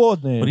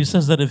свободны,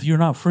 says that if you're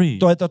not free,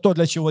 то это то,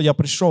 для чего я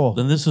пришел.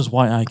 then this is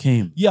why I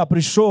came. Я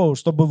пришел,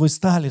 чтобы вы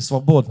стали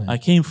свободны. I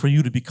came for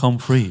you to become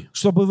free,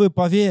 Чтобы вы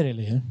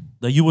поверили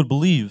that you would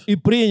believe и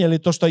приняли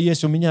то, что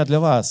есть у меня для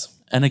вас.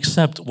 and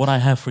accept what I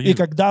have for И you.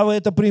 когда вы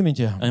это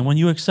примете, And when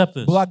you accept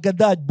this,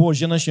 благодать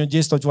Божья начнет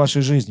действовать в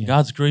вашей жизни.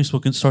 God's grace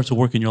will start to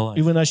work in your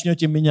И life, вы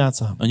начнете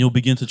меняться. and you'll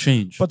begin to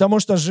change.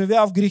 Потому что,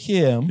 живя в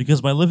грехе, Because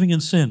by living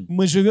in sin,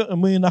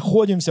 мы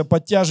находимся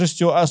под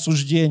тяжестью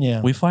осуждения,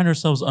 we find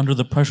ourselves under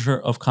the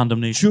pressure of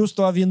condemnation,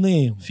 чувства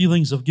вины.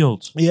 feelings of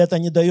guilt, И это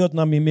не дает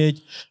нам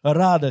иметь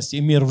радость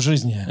и мир в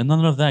жизни. and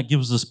none of that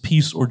gives us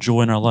peace or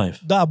joy in our life.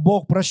 Да,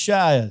 Бог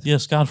прощает,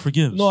 Yes, God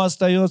forgives, но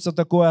остается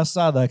такой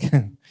осадок.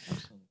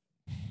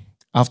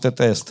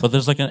 Автотест. but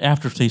there's like an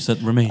aftertaste that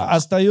remains.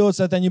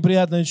 Остается это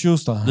неприятное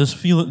чувство.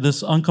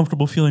 This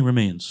uncomfortable feeling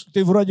remains.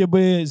 Ты вроде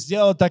бы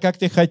сделал так, как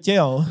ты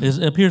хотел, It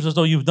appears as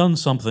though you've done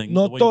something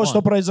но the way you то, что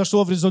want.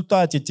 произошло в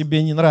результате,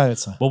 тебе не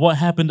нравится. But what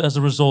happened as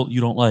a result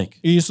you don't like.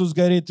 И Иисус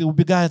говорит,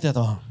 убегай от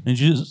этого. And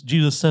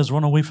Jesus says,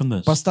 run away from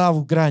this. Поставь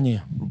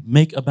грани,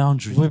 Make a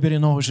boundary. выбери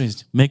новую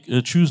жизнь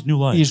Choose new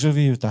и life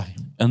живи так.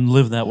 and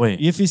live that way.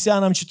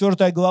 Ефесянам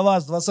 4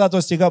 глава с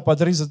 20 стиха по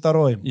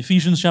 32.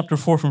 Ephesians chapter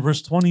 4 from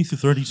verse 20 through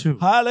 32.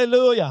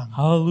 Аллилуйя!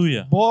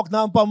 Hallelujah. Бог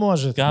нам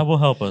поможет. God will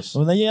help us.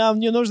 Нам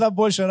не нужно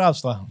больше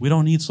рабства. We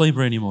don't need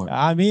slavery anymore.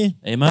 Аминь.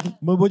 Amen.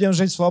 Мы будем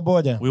жить в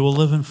свободе. We will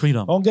live in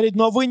freedom. Он говорит,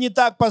 но вы не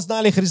так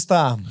познали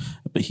Христа,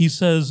 But he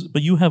says,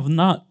 but you have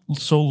not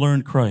so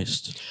learned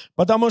Christ.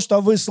 потому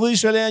что вы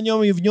слышали о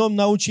Нем и в Нем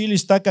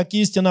научились так, как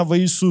истина в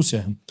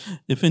Иисусе.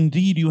 If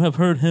indeed you have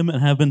heard him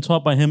and have been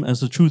taught by him as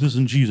the truth is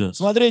in Jesus.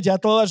 Смотрите,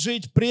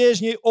 отложить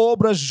прежний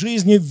образ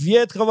жизни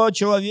ветхого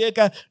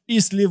человека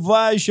и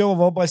сливающего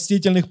в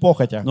обольстительных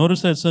похотях.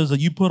 Notice that it says that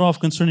you put off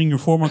concerning your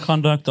former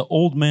conduct the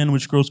old man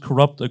which grows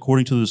corrupt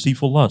according to the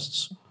deceitful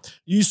lusts.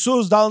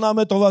 Иисус дал нам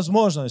эту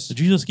возможность. So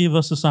Jesus gave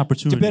us this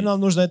opportunity. Теперь нам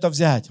нужно это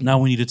взять. Now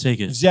we need to take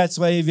it. Взять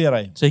своей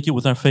верой. Take it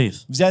with our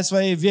faith. Взять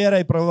своей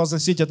верой и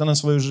провозгласить это на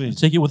свою жизнь.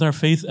 Take it with our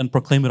faith and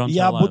proclaim it unto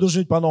Я our буду lives.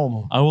 жить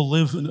по-новому. I will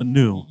live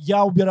anew.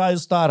 Я убираю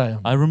старое.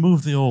 I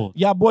remove the old.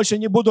 Я больше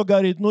не буду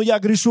говорить, я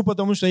грешу,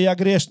 потому что я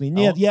грешный.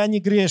 Нет, я не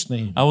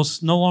грешный. I will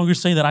no longer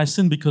say that I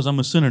sin because I'm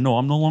a sinner. No,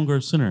 I'm no longer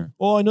a sinner.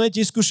 Ой,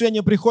 эти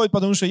искушения приходят,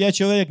 потому что я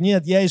человек.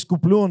 Нет, я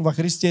искуплен во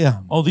Христе.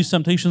 All these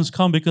temptations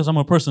come because I'm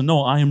a person.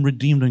 No, I am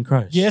redeemed in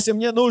Christ. Если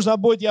мне нужно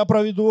будет, я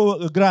проведу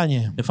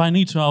грани. If I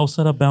need to, I'll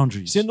set up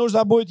boundaries. Если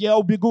нужно будет, я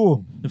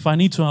убегу. If I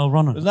need to, I'll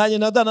run. Знаете,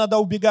 иногда надо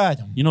убегать.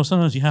 You know,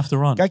 sometimes you have to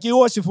run. Как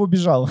Иосиф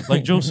убежал.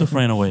 Like Joseph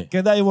ran away.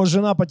 Когда его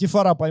жена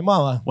Потифара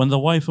поймала, When the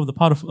wife of the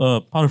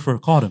Potiphar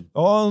caught him,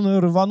 он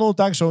рванул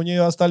так, что у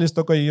нее остались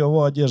только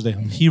его одежды.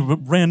 he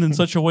ran in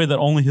such a way that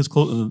only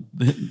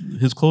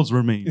his clothes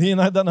remained. И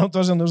иногда нам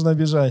тоже нужно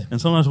бежать. And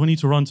sometimes we need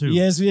to run too.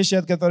 Есть вещи,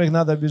 от которых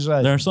надо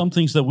бежать. There are some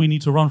things that we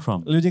need to run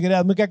from. Люди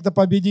говорят, мы как-то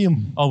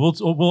победим. Oh,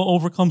 we'll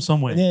overcome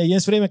some way. Не,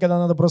 есть время, когда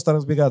надо просто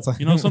разбегаться.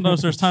 You know,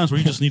 sometimes there's times where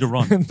you just need to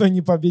run. То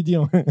не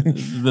победим.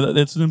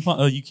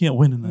 You can't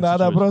win in that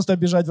Надо situation. просто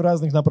бежать в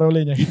разных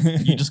направлениях,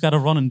 You just got to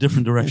run in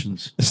different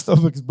directions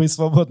чтобы быть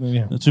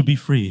свободными. to be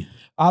free.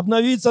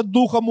 Обновиться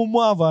духом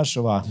ума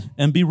вашего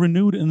And be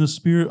renewed in the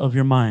spirit of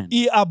your mind.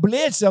 и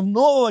облечься в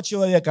нового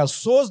человека,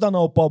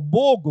 созданного по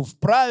Богу в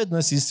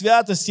праведности,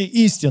 святости,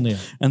 истины.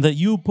 And that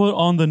you put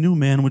on the new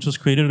man which was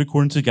created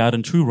according to God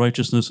in true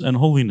righteousness and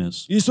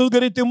holiness. Иисус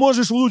говорит, ты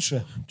можешь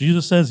лучше.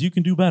 Jesus says you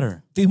can do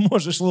better. Ты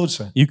можешь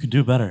лучше. You can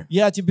do better.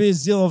 Я тебе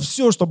сделал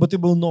все, чтобы ты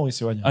был новый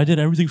сегодня. I did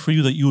everything for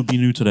you that you would be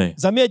new today.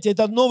 Заметьте,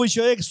 этот новый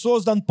человек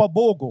создан по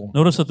Богу.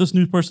 Notice that this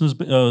new person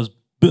is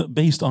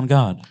based on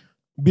God,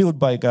 Built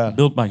by God.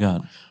 built by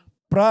God,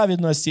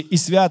 Праведности и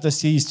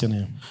святости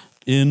истины.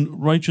 in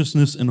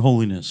righteousness and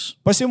holiness.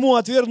 Посему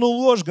отвергнул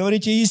ложь,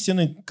 говорите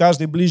истины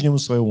каждый ближнему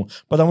своему,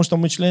 потому что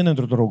мы члены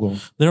друг другу.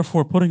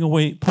 Therefore, putting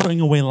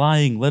away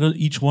lying, let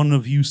each one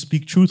of you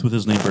speak truth with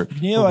his neighbor,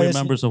 for we're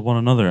members of one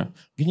another.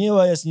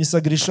 Гневаясь, не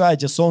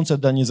согрешайте, солнце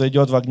да не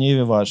зайдет во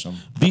гневе вашем.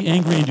 Be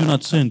angry and do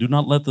not sin. Do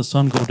not let the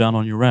sun go down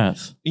on your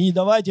wrath. И не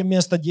давайте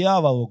место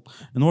дьяволу.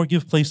 Nor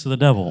give place to the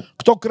devil.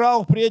 Кто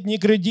крал, впредь не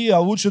кради, а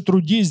лучше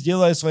трудись,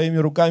 делая своими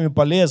руками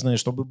полезное,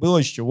 чтобы было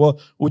из чего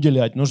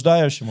уделять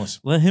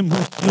нуждающемуся. Let him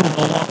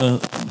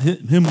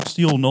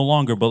steal no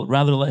longer, but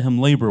rather let him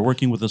labor,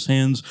 working with his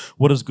hands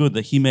what is good,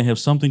 that he may have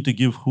something to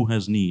give who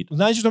has need.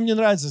 Знаете, что мне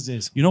нравится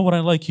здесь? You know what I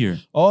like here?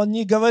 Он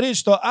не говорит,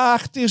 что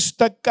 «Ах, ты ж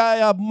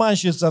такая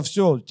обманщица,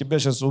 все, тебя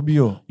сейчас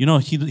убью». You know,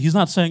 he's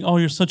not saying, oh,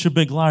 you're such a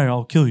big liar,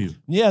 I'll kill you.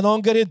 Нет,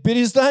 он говорит,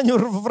 перестань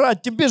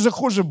врать, тебе же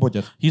хуже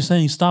будет. He's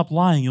saying, stop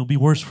lying, it'll be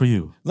worse for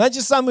you.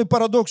 Знаете, самый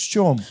парадокс в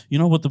чем? You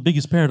know what the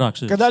biggest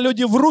paradox is? Когда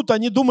люди врут,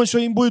 они думают, что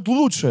им будет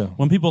лучше.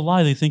 When people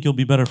lie, they think it'll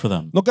be better for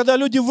them. Но когда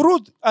люди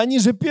врут, они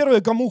же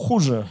первые, кому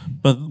хуже.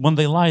 But when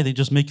they lie, they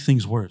just make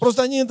things worse.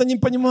 Просто они это не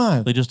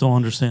понимают. They just don't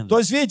understand. То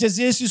есть, видите,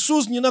 здесь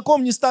Иисус ни на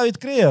ком не ставит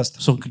крест.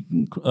 So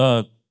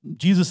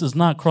Jesus is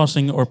not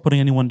crossing or putting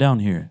anyone down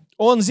here.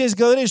 Он здесь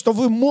говорит, что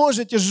вы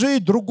можете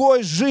жить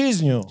другой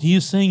жизнью. He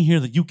is saying here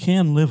that you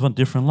can live a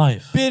different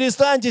life.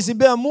 Перестаньте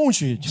себя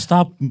мучить.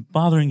 Stop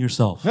bothering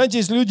yourself. Знаете,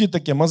 есть люди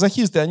такие,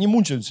 мазохисты, они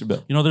мучают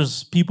себя. You know,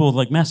 there's people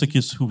like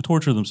masochists who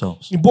torture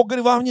themselves. И Бог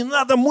говорит, вам не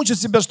надо мучить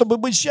себя, чтобы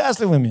быть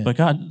счастливыми. But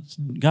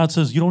God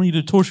says you don't need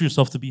to torture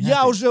yourself to be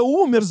Я happy. уже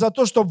умер за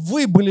то, чтобы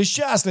вы были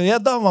счастливы. Я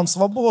дам вам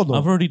свободу.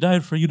 I've already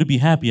died for you to be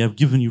happy. I've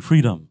given you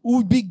freedom.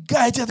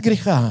 Убегайте от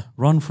греха.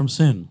 Run from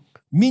sin.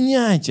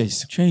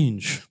 Меняйтесь.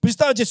 Change.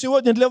 Представьте,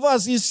 сегодня для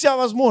вас есть вся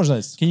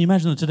возможность. Can you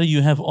imagine that today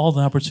you have all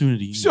the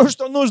opportunity? Все,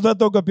 что нужно,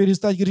 только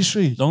перестать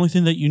грешить. The only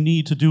thing that you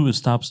need to do is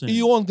stop И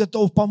sin. Он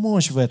готов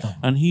помочь в этом.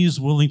 And He's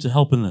willing to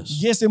help in this.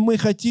 Если мы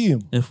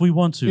хотим, If we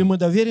want и to, мы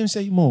доверимся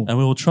Ему, and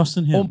we will trust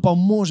in Он Him,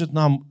 поможет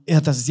нам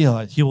это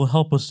сделать. He will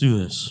help us do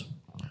this.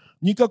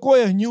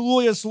 никакое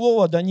гнилое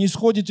слово да не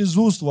исходит из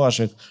уст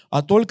ваших,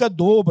 а только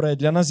доброе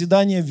для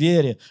назидания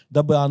вере,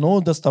 дабы оно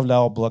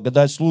доставляло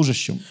благодать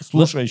слушающим.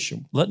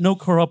 Let no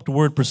corrupt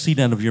word proceed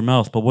out of your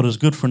mouth, but what is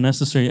good for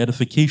necessary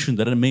edification,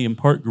 that it may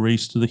impart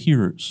grace to the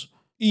hearers.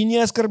 И не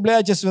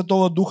оскорбляйте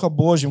Святого Духа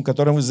Божьим,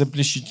 которым вы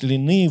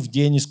запечатлены в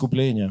день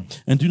искупления.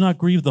 And do not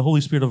grieve the Holy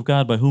Spirit of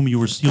God, by whom you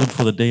were sealed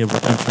for the day of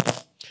redemption.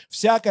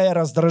 Всякое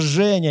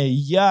раздражение, и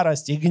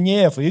ярость, и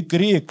гнев, и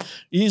крик,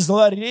 и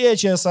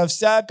злоречие со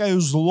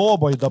всякою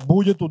злобой да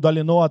будет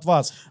удалено от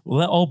вас.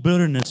 Let all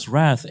bitterness,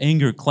 wrath,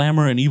 anger,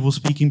 clamor, and evil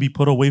speaking be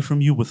put away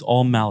from you with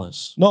all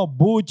malice. Но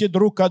будьте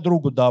друг к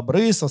другу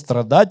добры,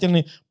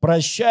 сострадательны,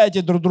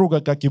 прощайте друг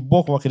друга, как и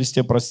Бог во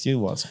Христе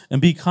простил вас.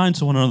 And be kind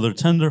to one another,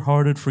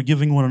 tender-hearted,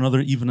 forgiving one another,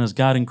 even as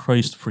God in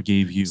Christ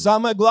forgave you.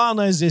 Самое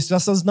главное здесь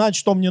осознать,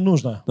 что мне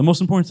нужно. The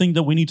most important thing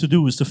that we need to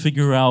do is to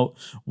figure out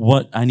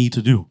what I need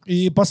to do.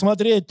 И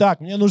посмотреть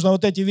так, мне нужно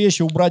вот эти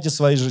вещи убрать из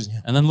своей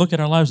жизни. And then look at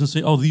our lives and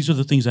say, oh, these are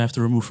the things I have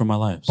to remove from my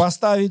lives.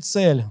 Поставить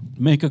цель.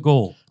 Make a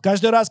goal.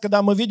 Каждый раз,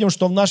 когда мы видим,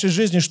 что в нашей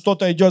жизни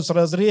что-то идет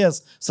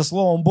вразрез со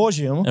Словом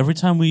Божьим, Every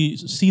time we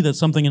see that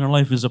something in our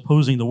life is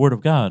opposing the Word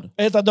of God,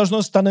 это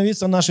должно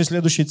становиться нашей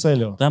следующей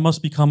целью. that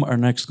must become our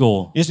next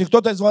goal. Если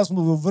кто-то из вас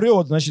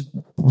врет, значит,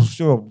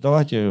 все,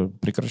 давайте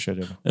прекращать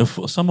это.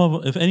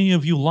 If any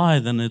of you lie,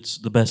 then it's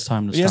the best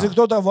time to Если stop.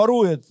 кто-то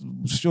ворует,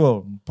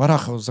 все, пора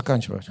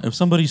заканчивать. If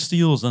somebody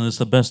steals, then it's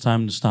the best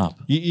time to stop.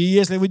 И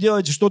если вы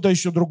делаете что-то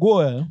еще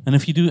другое, And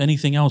if you do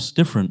anything else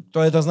different,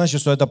 то это значит,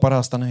 что это пора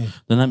остановить.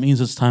 then that means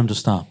it's time to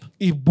stop.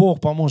 И Бог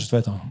поможет в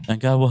этом. And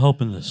God will help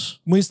in this.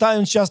 Мы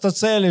ставим часто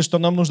цели, что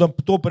нам нужно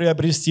то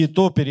приобрести,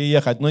 то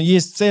переехать. Но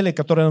есть цели,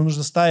 которые нам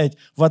нужно ставить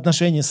в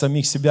отношении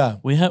самих себя.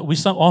 We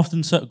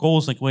often set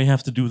goals like we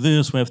have to do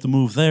this, we have to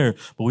move there,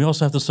 but we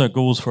also have to set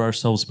goals for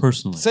ourselves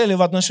personally. Цели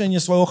в отношении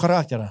своего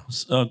характера.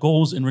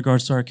 Goals in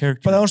regards to our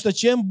character. Потому что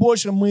чем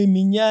больше мы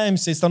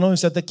меняемся и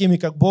становимся такими,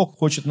 как Бог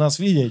хочет нас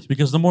видеть,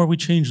 Because the more we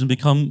change and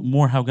become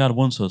more how God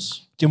wants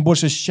us, тем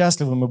больше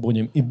счастливы мы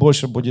будем, и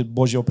больше будет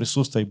Божьего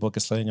присутствия и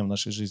благословения в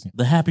нашей жизни.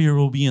 the happier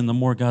we'll be and the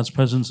more God's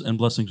presence and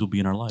blessings will be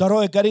in our life.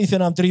 2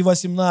 Коринфянам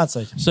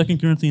 3:18. 2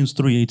 Corinthians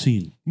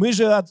 3:18. Мы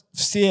же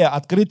все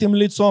открытым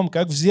лицом,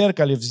 как в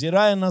зеркале,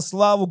 взирая на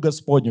славу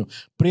Господню,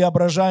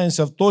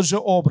 преображаемся в тот же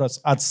образ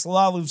от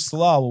славы в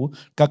славу,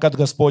 как от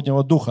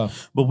Господнего Духа.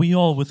 But we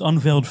all, with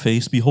unveiled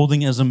face,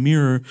 beholding as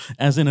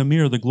in a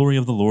mirror, the glory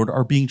of the Lord,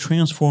 are being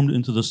transformed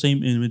into the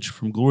same image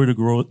from glory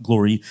to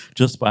glory,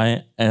 just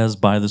as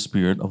by the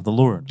Spirit of the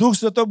Lord. Дух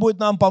Святой будет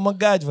нам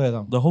помогать в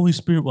этом. The Holy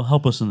Spirit will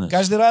help us in this.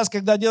 Каждый раз,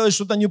 когда делаешь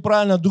что-то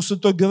неправильно, Дух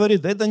Святой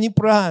говорит, это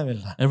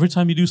неправильно. Every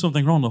time you do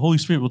something wrong, the Holy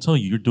Spirit will tell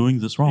you you're doing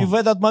this И в wrong.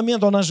 этот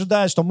момент Он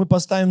ожидает, что мы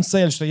поставим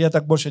цель, что я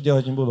так больше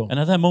делать не буду. And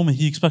at that moment,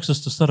 He expects us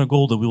to set a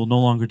goal that we will no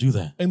longer do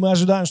that. И мы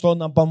ожидаем, что Он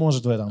нам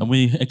поможет в этом. And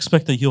we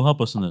expect that He'll help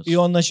us in this. И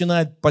Он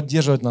начинает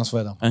поддерживать нас в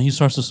этом. And He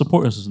starts to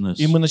support us in this.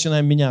 И мы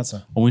начинаем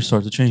меняться. And we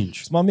start to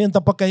change. С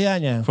момента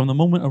покаяния, From the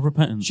moment of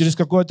repentance, через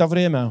какое-то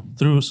время,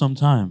 through some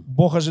time,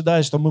 Бог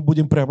ожидает, что мы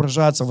будем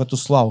преображаться в эту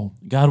славу.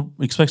 God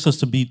expects us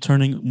to be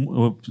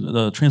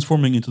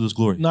transforming into this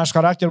glory. Наш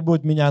характер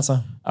будет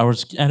меняться, Our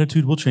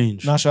attitude will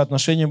change. наши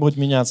отношения будут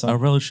меняться, Our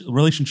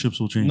relationships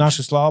will change.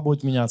 наши слова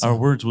будут меняться. Our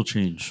words will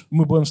change.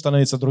 Мы будем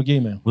становиться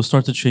другими. We'll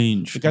start to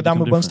change. И когда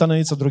мы become будем different.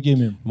 становиться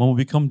другими, When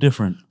we become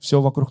different,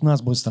 все вокруг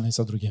нас будет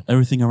становиться другим.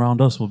 everything around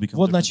us will become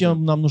Вот над different.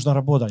 чем нам нужно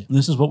работать.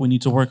 This is what we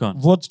need to work on.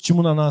 Вот к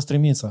чему нам надо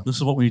стремиться. This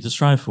is what we need to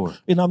strive for.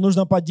 И нам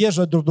нужно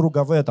поддерживать друг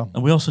друга в этом.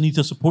 And we also need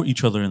to support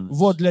each other in this.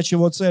 Вот для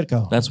чего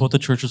церковь. That's what the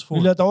church is И for.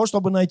 для того,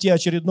 чтобы найти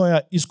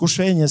очередное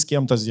искушение с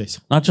кем-то здесь.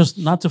 Not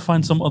to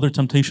find some other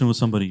temptation with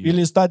somebody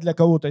Или стать для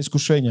кого-то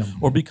искушением.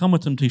 or become a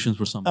temptation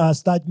for somebody, А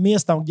стать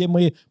местом, где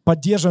мы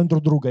поддерживаем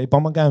друг друга и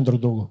помогаем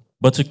друг другу.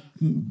 but to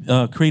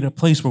create a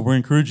place where we're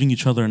encouraging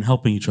each other and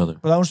helping each other.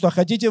 Потому что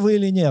хотите вы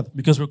или нет,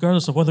 Because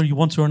regardless of whether you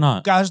want to or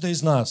not, каждый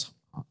из нас,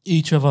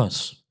 each of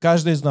us,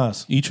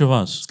 Each of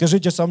us.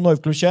 Скажите со мной,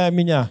 включая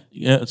меня.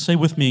 Say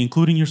with me,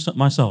 including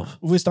myself.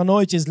 Вы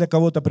становитесь для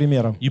кого-то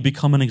примером. You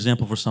become an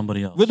example for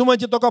somebody else. Вы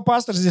думаете, только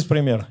пастор здесь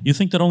пример? You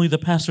think that only the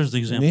pastor is the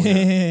example?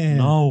 Нет.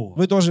 No.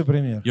 Вы тоже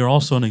пример. You're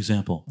also an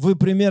example. Вы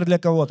пример для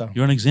кого-то.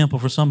 You're an example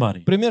for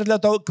somebody. Пример для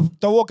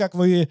того, как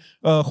вы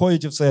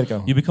ходите в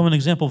церковь. You become an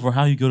example for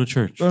how you go to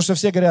church. Потому что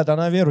все говорят,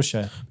 она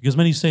верующая. Because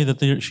many say that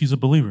she's a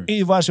believer.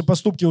 И ваши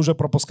поступки уже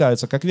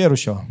пропускаются как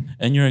верующего.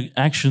 And your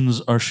actions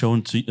are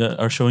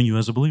showing you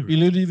as a believer. И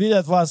люди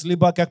видят вас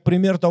либо как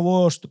пример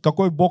того,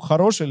 какой Бог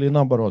хороший, или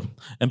наоборот.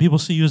 And people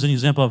see you as an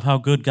example of how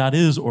good God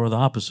is, or the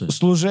opposite.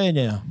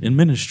 Служение. In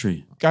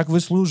ministry. Как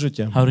вы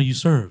служите. How do you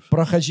serve?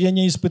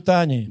 Прохождение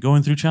испытаний.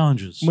 Going through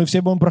challenges. Мы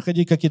все будем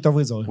проходить какие-то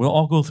вызовы. We'll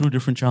all go through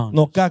different challenges.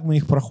 Но как мы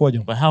их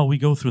проходим? But how we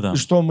go through them? И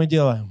что мы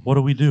делаем? What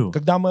do we do?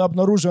 Когда мы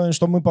обнаруживаем,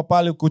 что мы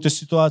попали в какую-то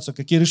ситуацию,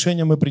 какие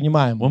решения мы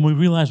принимаем? When we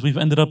realize we've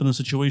ended up in a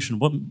situation,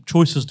 what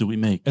choices do we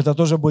make? Это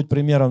тоже будет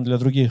примером для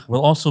других.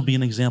 Will also be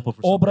an example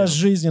for somebody Образ else.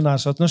 жизни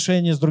наш,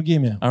 отношения с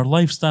другими. Our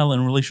lifestyle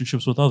and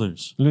relationships with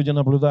others. Люди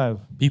наблюдают.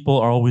 People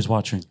are always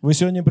watching. Вы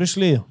сегодня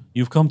пришли,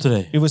 You've come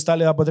today, и вы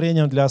стали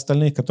ободрением для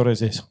остальных, которые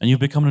здесь. здесь. And you've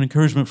become an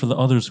encouragement for the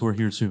others who are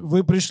here too.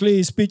 Вы пришли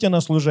и спите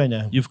на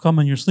служение. You've come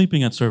and you're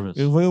sleeping at service.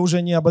 И вы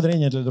уже не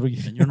ободрение для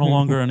других. And you're no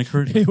longer an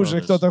encouragement И for уже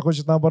others. кто-то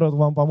хочет, наоборот,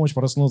 вам помочь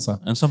проснуться.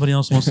 And somebody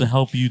else wants to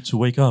help you to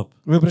wake up.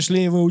 Вы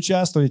пришли и вы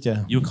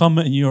участвуете. You come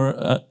and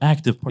you're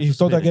active, И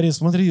кто-то participating. говорит,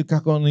 смотри,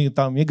 как он и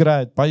там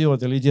играет,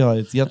 поет или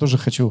делает. Я тоже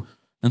хочу.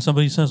 And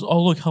somebody says,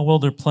 oh, look how well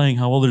they're playing,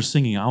 how well they're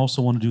singing. I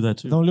also want to do that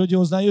too. Но люди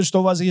узнают,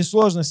 что у вас есть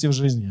сложности в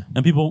жизни.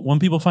 And when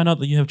people find out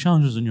that you have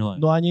challenges in your life,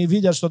 Но они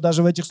видят, что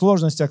даже в этих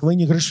сложностях вы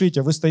не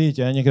грешите, вы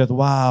стоите. Они говорят,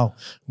 вау,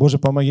 Боже,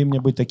 помоги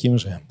мне быть таким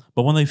же.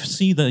 but when they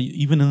see that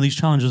even in these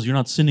challenges you're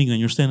not sinning and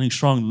you're standing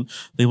strong,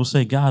 they will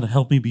say, God,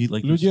 help me be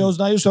like this. Люди too."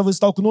 узнают, что вы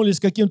столкнулись с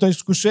каким-то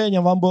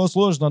искушением, вам было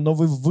сложно, но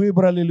вы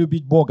выбрали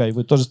любить Бога, и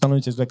вы тоже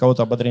становитесь для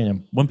кого-то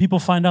ободрением. When people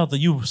find out that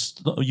you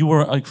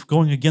were like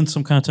going against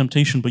some kind of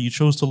temptation, but you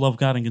chose to love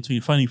God and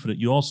continue fighting for it,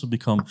 you also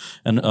become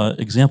an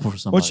example for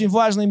somebody. Очень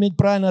важно иметь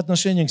правильное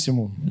отношение к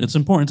всему. It's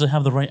important to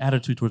have the right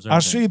attitude towards everything.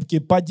 Ошибки,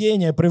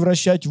 падения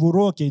превращать в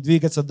уроки и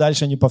двигаться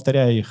дальше, не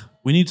повторяя их.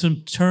 We need to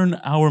turn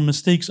our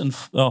mistakes and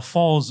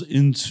falls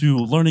into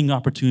learning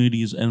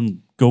opportunities and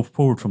go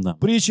forward from them.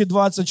 Притчи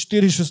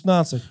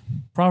 24:16.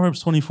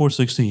 Proverbs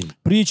 24:16.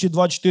 Притчи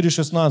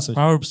 24:16.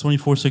 Proverbs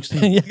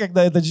 24:16. Я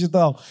когда это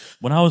читал,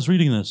 When I was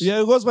reading this, я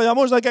говорю, Господи, а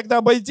можно как-то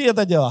обойти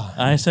это дело?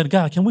 I said,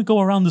 God, can we go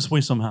around this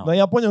way somehow? Но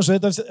я понял, что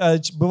это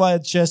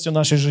бывает частью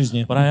нашей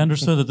жизни. But I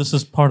understood that this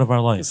is part of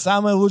our life.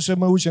 Самое лучшее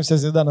мы учимся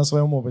всегда на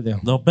своем опыте.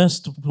 The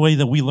best way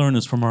that we learn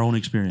is from our own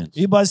experience.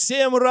 Ибо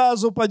 7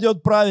 раз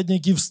упадет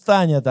праведник и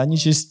встанет, а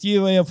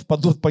нечестивые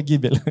впадут в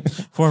погибель.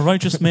 For a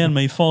righteous man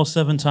may fall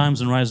 7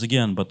 times and rise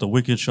again, but the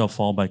wicked shall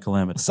fall by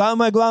calamity.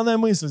 Самая главная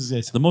мысль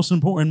здесь. The most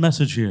important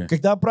message here.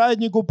 Когда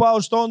праведник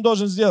упал, что он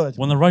должен сделать?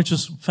 When the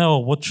righteous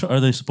fell, what are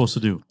they supposed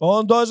to do?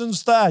 Он должен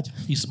встать.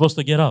 He's supposed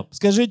to get up.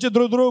 Скажите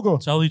друг другу,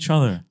 Tell each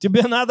other,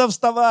 тебе надо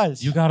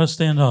вставать. you gotta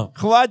stand up.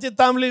 Хватит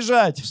там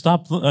лежать.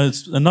 Stop.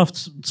 It's enough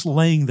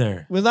laying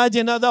there. Вы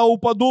знаете, иногда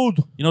упадут.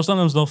 You know,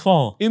 sometimes they'll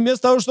fall, И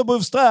вместо того, чтобы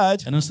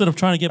встать, and instead of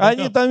trying to get back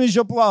они up, там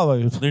еще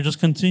плавают. they just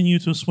continue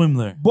to swim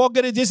there. Бог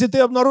говорит, если ты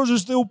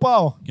обнаружишь, ты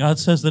упал, God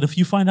says that if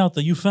you find out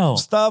that you fell,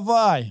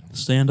 вставай.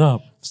 stand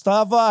up.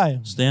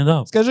 Вставай. Stand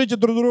up. Скажите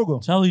друг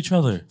другу, Tell each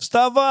other,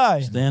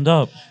 вставай. stand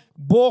up.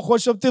 Бог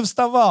хочет, чтобы ты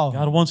вставал.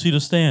 God wants you to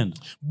stand.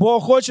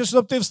 Бог хочет,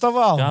 чтобы ты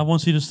вставал. God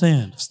wants you to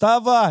stand.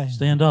 Вставай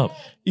Stand up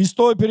и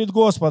стой перед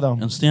Господом.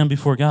 and stand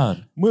before God.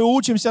 Мы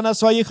учимся на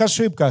своих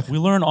ошибках. We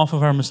learn off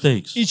of our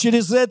mistakes. И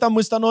через это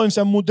мы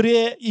становимся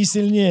мудрее и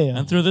сильнее.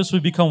 And through this we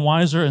become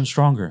wiser and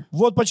stronger.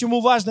 Вот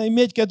почему важно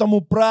иметь к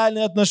этому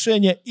правильное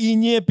отношение и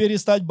не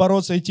перестать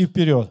бороться, идти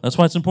вперед. That's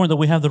why it's important that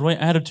we have the right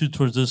attitude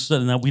towards this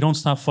and that we don't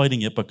stop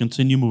fighting it but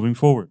continue moving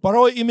forward.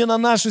 Порой именно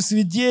наши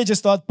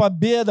свидетельства от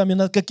победами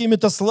над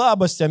какими-то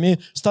слабостями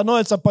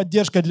становятся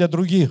поддержкой для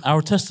других.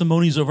 Our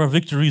testimonies of our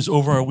victories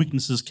over our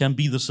weaknesses can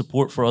be the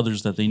support for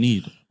others that they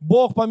need.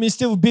 Бог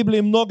поместил в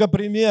Библии много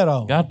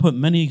примеров. God put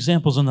many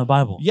examples in the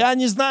Bible. Я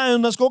не знаю,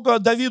 насколько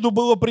Давиду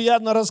было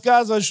приятно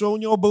рассказывать, что у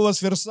него было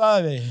с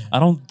Версавией. I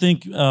don't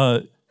think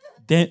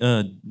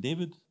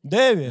David.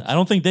 Дэвид. I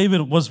don't think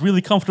David was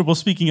really comfortable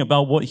speaking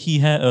about what he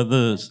had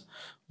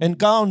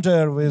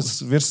Encounter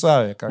with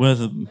Версавией.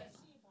 with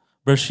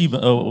Bathsheba,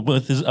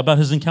 about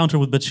his encounter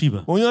with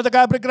Bathsheba. У него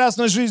такая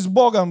прекрасная жизнь с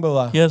Богом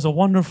была. He has a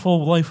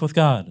wonderful life with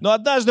God. Но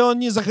однажды он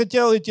не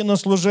захотел идти на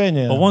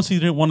служение. But once he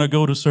didn't want to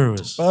go to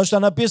service. Потому что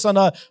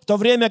написано, в то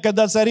время,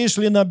 когда цари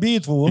шли на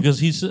битву,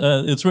 Because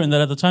it's written that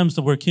at the times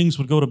where kings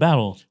would go to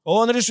battle,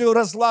 он решил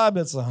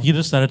расслабиться he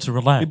decided to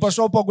и relax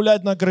пошел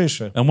погулять на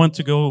крыше. and went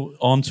to go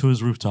onto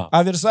his rooftop.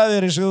 А Версавия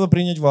решила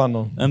принять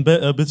ванну. And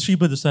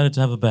Bathsheba decided to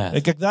have a И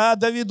bath. когда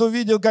Давид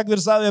увидел, как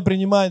Версавия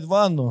принимает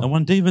ванну, And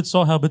when David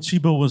saw how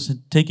Bathsheba was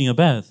taking a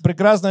bath,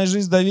 прекрасная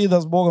жизнь Давида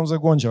с Богом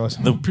закончилась.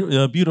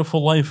 the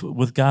beautiful life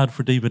with God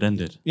for David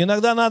ended.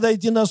 Иногда надо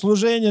идти на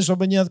служение,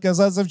 чтобы не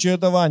отказаться в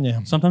чьей-то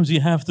ванне. Sometimes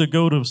you have to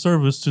go to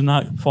service to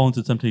not fall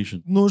into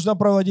temptation. Нужно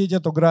проводить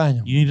эту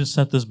грань. You need to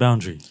set this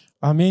boundary.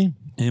 Аминь.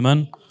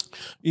 Amen.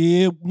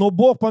 Но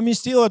Бог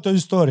поместил эту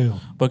историю.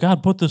 But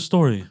God put this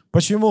story.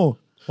 Почему?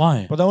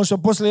 Why? Потому что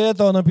после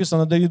этого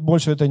написано, Давид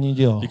больше это не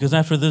делал. Because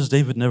after this,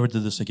 David never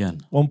did this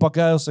again. Он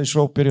покаялся и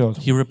шел вперед.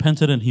 He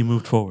repented and he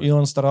moved И forward.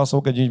 он старался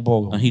угодить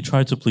Богу. And he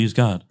tried to please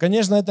God.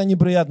 Конечно, это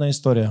неприятная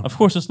история. Of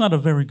course, it's not a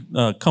very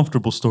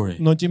comfortable story.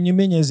 Но тем не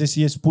менее, здесь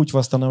есть путь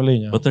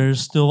восстановления. But there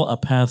is still a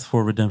path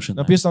for redemption.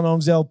 Написано, он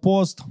взял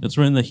пост, It's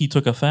written that he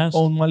took a fast,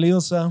 он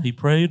молился, he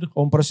prayed,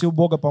 он просил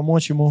Бога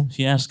помочь ему,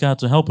 he asked God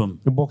to help him,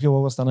 и Бог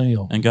его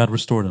восстановил. and God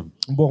restored him.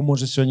 Бог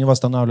может сегодня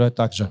восстанавливать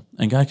так же.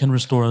 And God can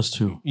restore us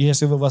too. И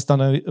если вы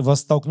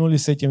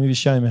столкнулись с этими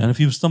вещами, And if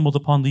you've stumbled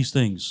upon these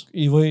things,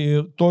 и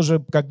вы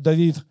тоже, как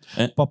Давид,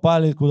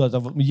 попали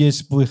куда-то,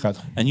 есть выход.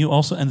 and you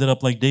also ended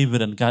up like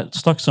David and got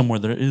stuck somewhere,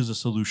 there is a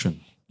solution.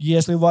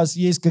 Если у вас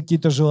есть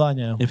какие-то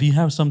желания, If you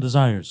have some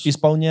desires,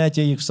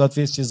 исполняйте их в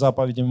соответствии с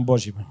заповедями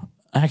Божьими.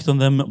 act on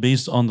them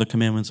based on the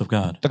commandments of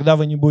God. Тогда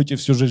вы не будете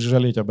всю жизнь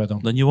жалеть об этом,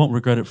 Then you won't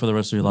regret it for the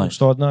rest of your life.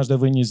 что однажды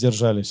вы не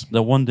сдержались.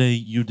 That one day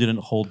you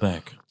didn't hold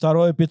back.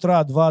 2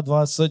 Петра 2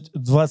 глава с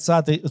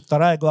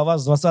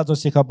 20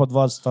 стиха по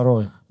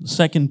 22.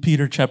 2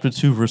 Peter chapter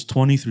 2 verse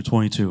 20 through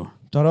 22.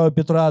 2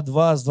 Петра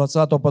 2 с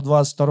 20 по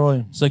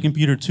 22. 2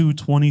 Peter 2,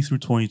 20 through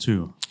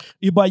 22.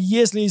 «Ибо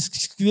если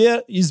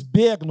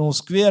избегнул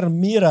сквер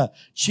мира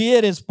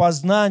через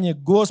познание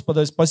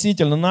Господа и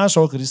Спасителя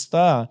нашего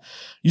Христа,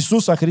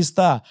 Иисуса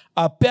Христа,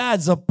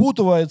 опять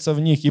запутываются в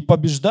них и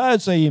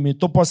побеждаются ими,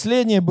 то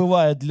последнее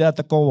бывает для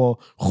такого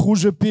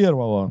хуже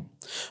первого».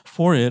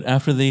 For it,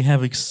 after they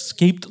have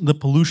escaped the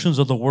pollutions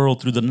of the world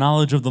through the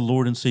knowledge of the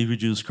Lord and Savior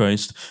Jesus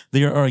Christ,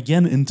 they are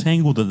again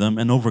entangled in them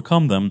and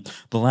overcome them.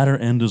 The latter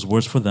end is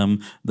worse for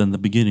them than the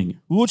beginning.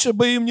 Лучше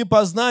бы им не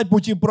познать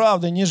пути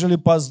правды, нежели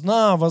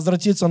познав,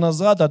 возвратиться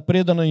назад от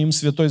преданной им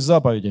святой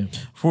заповеди.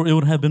 For it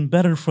would have been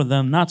better for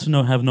them not to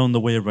have known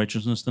the way of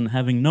righteousness than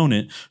having known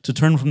it, to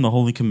turn from the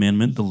holy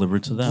commandment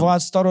delivered to them.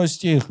 22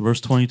 стих. Verse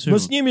 22. Но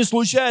с ними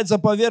случается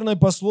по верной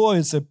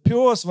пословице: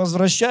 пес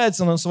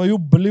возвращается на свою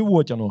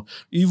блевотину,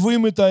 и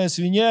вымытая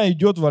свинья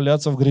идет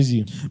валяться в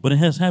грязи. But it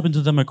has happened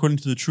to them according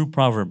to the true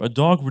proverb: a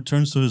dog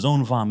returns to his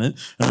own vomit,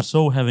 and a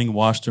sow having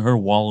washed to her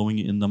wallowing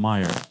in the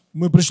mire.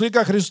 Мы пришли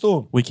ко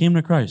Христу. We came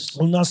to Christ.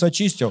 Он нас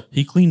очистил.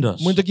 He cleaned us.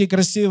 Мы такие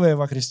красивые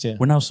во Христе.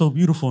 We're now so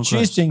beautiful in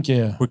Christ.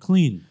 Чистенькие. We're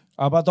clean.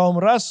 А потом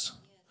раз,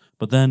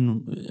 But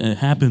then it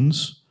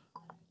happens,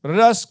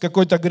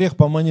 какой-то грех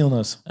поманил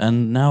нас.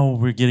 and now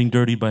we're getting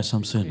dirtied by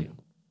some sin.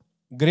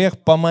 Грех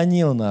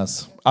поманил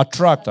нас,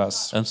 attract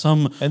us.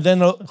 And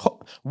then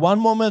one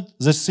moment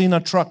the sin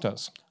attract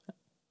us.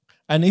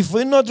 And if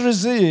we not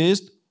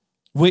resist,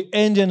 we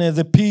ending at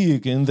the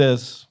peak in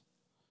this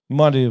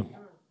muddy.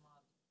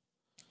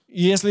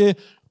 Если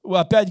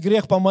опять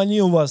грех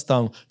поманил вас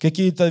там,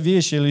 какие-то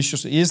вещи или еще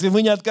что-то. Если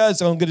вы не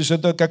откажетесь, он говорит, что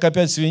это как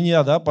опять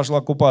свинья, да,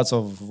 пошла купаться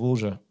в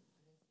луже,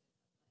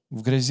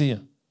 в грязи.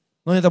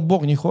 Но это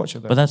Бог не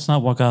хочет. But that's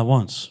not what God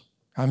wants.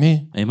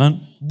 Аминь. Amen.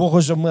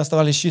 Богу же мы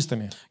оставались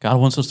чистыми, God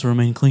wants us to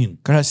remain clean,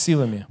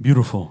 красивыми,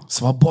 beautiful,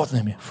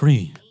 свободными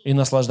free, и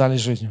наслаждались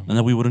жизнью. and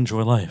that we would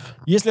enjoy life.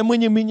 Если мы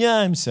не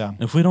меняемся,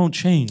 If we don't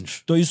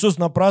change, то Иисус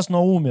напрасно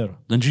умер.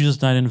 then Jesus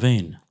died in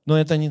vain. Но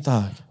это не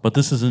так. But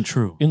this isn't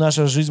true. И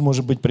наша жизнь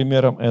может быть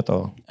примером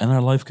этого. And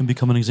our life can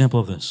become an example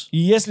of this. И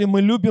если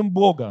мы любим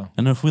Бога,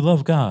 And if we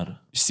love God,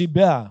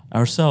 себя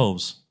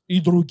ourselves, и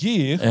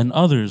других, and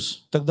others,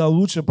 тогда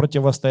лучше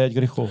противостоять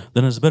греху.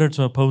 then it's better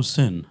to oppose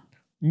sin,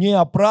 Не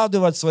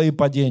оправдывать свои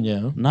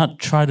падения, not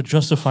try to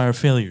justify our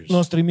failures,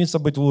 но стремиться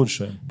быть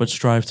лучше. but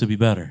strive to be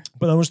better.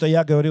 Потому что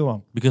я говорю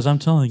вам, Because I'm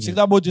telling you,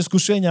 всегда будет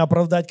искушение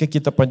оправдать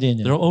какие-то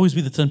падения. there will always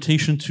be the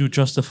temptation to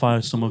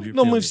justify some of your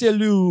Но мы failures. все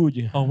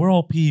люди. Oh, we're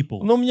all people.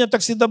 Ну, у меня так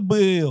всегда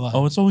было.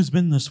 Oh, it's always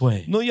been this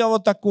way. Ну, я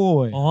вот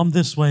такой. Oh, I'm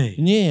this way.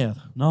 Нет.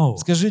 No.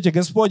 Скажите: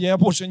 Господь, я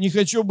больше не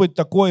хочу быть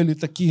такой или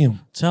таким.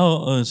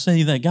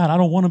 Say that, God, I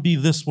don't want to be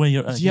this way.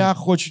 Я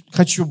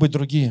хочу быть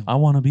другим. I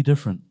want to be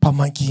different.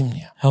 Помоги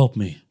мне. Help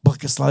me.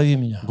 Благослови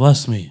меня.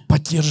 Bless me.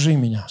 Поддержи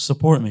меня.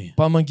 Support me.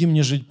 Помоги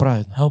мне жить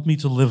праведно. Help me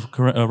to live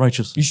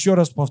righteously. Еще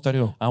раз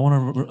повторю. I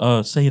want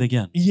to say it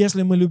again. И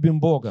если мы любим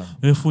Бога,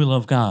 If we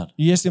love God,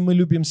 и если мы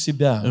любим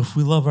себя, if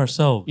we love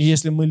ourselves, и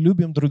если мы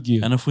любим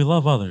других, and if we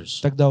love others,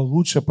 тогда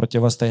лучше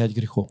противостоять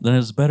греху. then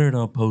it's better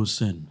to oppose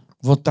sin.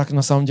 Вот так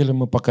на самом деле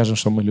мы покажем,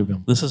 что мы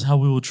любим. This is how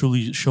we will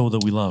truly show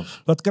that we love.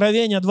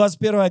 Откровение,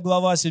 21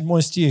 глава,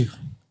 7 стих.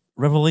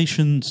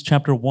 Revelations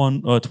chapter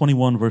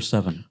 21, verse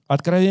 7.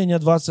 Откровение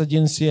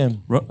 21:7.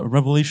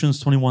 Revelations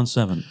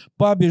 21:7.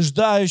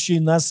 Побеждающий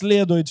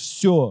наследует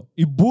все,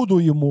 и буду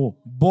ему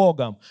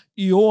Богом,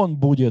 и он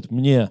будет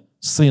мне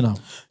сыном.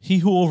 He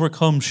who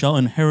overcomes shall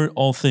inherit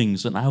all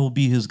things, and I will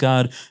be his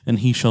God, and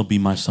he shall be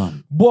my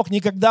son. Бог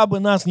никогда бы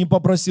нас не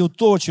попросил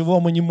то, чего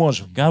мы не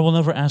можем. God will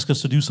never ask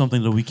us to do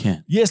something that we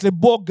can't. Если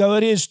Бог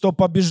говорит, что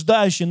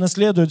побеждающий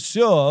наследует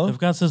все, If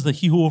God says that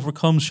he who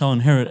overcomes shall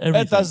inherit это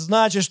everything,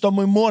 значит, что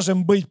мы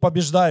можем быть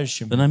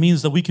побеждающими. then that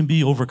means that we can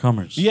be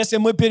overcomers. Если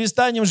мы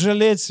перестанем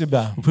жалеть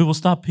себя, If we will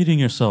stop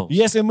pitying ourselves,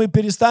 если мы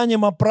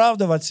перестанем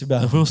оправдывать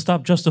себя, if we will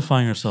stop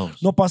justifying ourselves,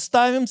 но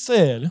поставим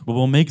цель, but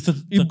we'll make the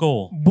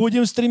goal, будем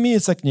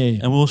стремиться к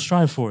ней and we'll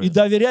strive for и it,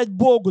 доверять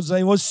Богу за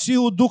Его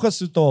силу Духа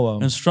Святого,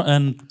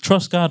 and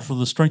trust God for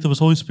the strength of his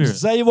Holy Spirit,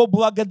 за Его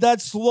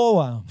благодать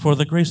Слова, for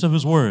the grace of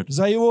his word,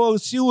 за Его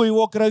силу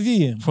Его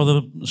крови, for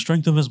the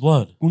strength of his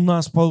blood, у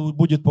нас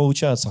будет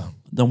получаться.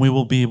 then we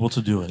will be able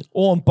to do it.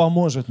 Он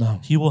поможет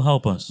нам. He will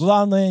help us.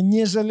 Главное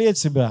не жалеть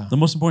себя The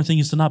most important thing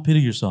is to not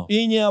pity yourself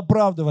и не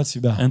оправдывать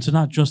себя, and to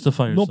not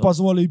justify но yourself,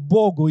 позволить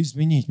Богу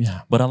изменить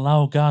меня. but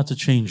allow God to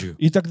change you.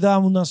 И тогда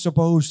у нас все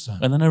получится.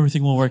 And then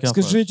everything will work out for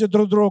us. Скажите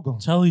друг другу: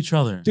 Tell each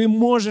other, ты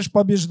можешь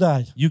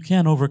побеждать. you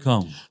can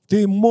overcome.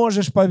 Ты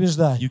можешь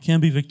побеждать. You can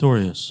be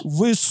victorious.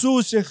 В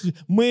Иисусе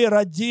мы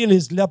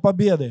родились для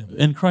победы.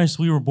 In Christ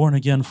we were born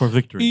again for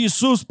victory.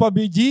 Иисус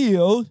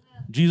победил,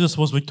 Jesus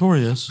was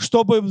victorious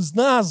чтобы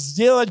нас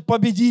сделать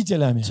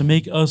победителями. to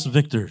make us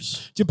victors.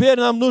 Теперь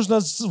нам нужно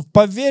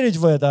поверить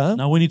в это,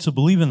 Now we need to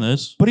believe in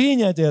this,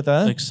 принять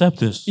это accept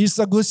this, и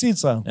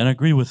согласиться, and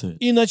agree with it,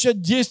 и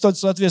начать действовать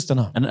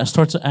соответственно. and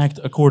start to act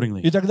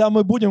accordingly. И тогда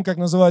мы будем, как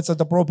называется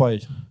эта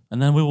проповедь,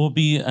 And then we will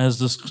be, as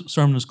this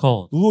sermon is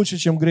called, лучше,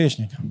 чем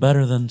грешник.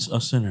 better than a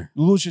sinner.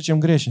 Лучше, чем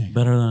грешник.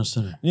 Better than a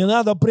sinner. Не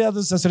надо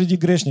прятаться среди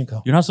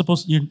грешников. You're not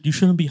supposed. You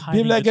shouldn't be hiding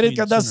Библия говорит, between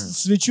когда sinners.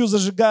 свечу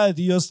зажигают,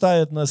 ее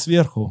ставят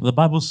сверху. The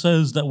Bible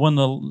says that when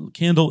the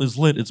candle is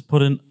lit, it's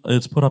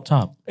put up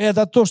top.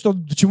 Это то,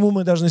 к чему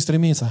мы должны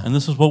стремиться. And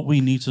this is what we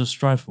need to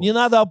strive for. Не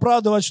надо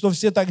оправдывать, что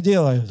все так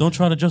делают. Don't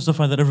try to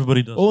justify that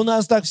everybody does. У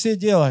нас так все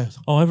делают.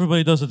 Oh,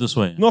 everybody does it this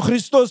way. Но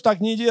Христос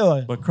так не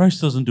делает. But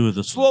Christ doesn't do it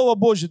this way. Слово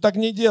Божье так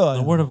не The делает.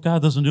 Word of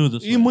God doesn't do it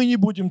this И way. мы не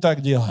будем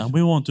так делать. And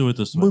we won't do it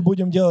this way. Мы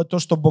будем делать то,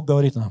 что Бог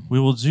говорит нам. We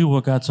will do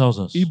what God tells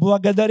us. И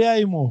благодаря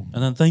Ему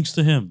And then thanks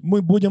to Him,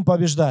 мы будем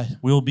побеждать.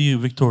 we will be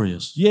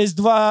victorious. Есть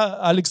два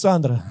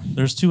Александра.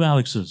 There's two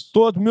Alexes,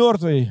 Тот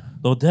мертвый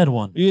the dead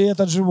one и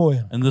этот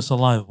живой. and this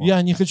alive one.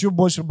 Я не хочу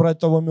больше брать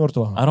того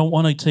мертвого. I don't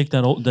want to take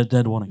that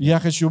dead one again. Я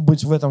хочу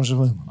быть в этом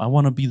живым. I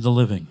want to be the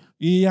living.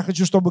 И я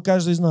хочу, чтобы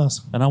каждый из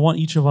нас And I want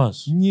each of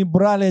us не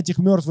брали этих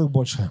мертвых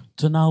больше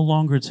to no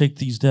longer take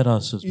these dead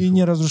us и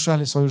не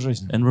разрушали свою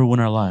жизнь. and ruin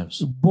our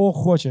lives. Бог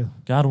хочет,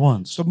 God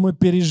wants чтобы мы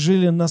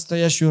пережили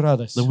настоящую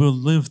радость that we'll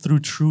live through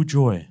true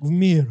joy, в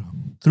мир.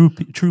 through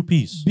true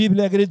peace.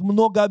 Библия говорит,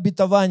 много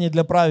обетований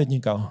для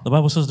праведников. The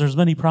Bible says there's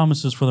many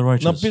promises for the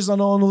righteous.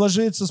 Написано, он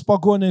ложится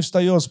спокойно и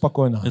встает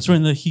спокойно. It's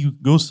written that he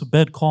goes to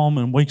bed calm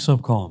and wakes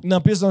up calm.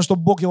 Написано, что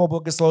Бог его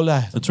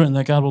благословляет. It's written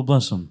that God will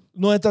bless him.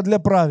 Но это для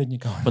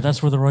праведников. But that's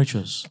for the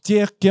righteous,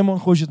 Тех, кем Он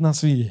хочет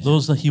нас видеть.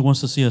 those that he wants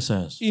to see us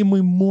as. И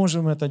мы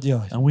можем это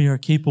делать. And we are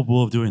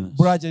capable of doing this.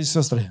 Братья и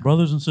сестры,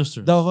 Brothers and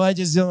sisters,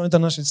 давайте сделаем это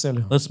нашей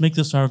целью. let's make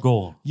this our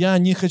goal. Я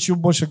не хочу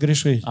больше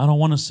грешить. I don't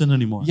want to sin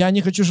anymore. Я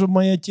не хочу, чтобы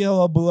мое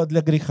тело было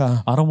для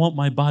греха. I don't want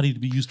my body to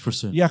be used for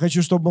sin. Я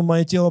хочу, чтобы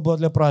мое тело было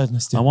для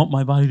праведности. I want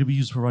my body to be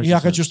used for Я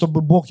хочу, righteousness.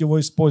 чтобы Бог его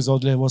использовал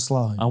для Его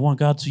славы. I want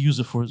God to use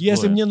it for His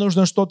Если glory. мне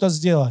нужно что-то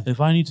сделать,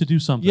 If I need to do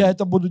something, я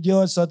это буду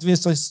делать в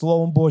соответствии с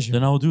Словом Божьим.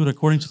 then I will do it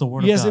according to the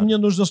Word of Если God. мне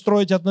нужно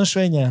строить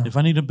отношения, If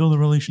I need to build a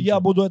я relationship,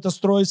 буду это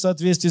строить в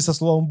соответствии со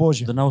Словом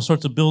Божьим. then I will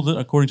start to build it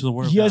according to the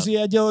Word of Если God.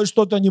 я делаю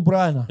что-то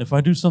неправильно, If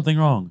I do something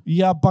wrong,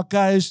 я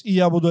покаюсь, и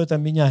я буду это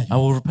менять. I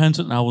will repent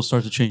it and I will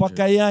start to change it.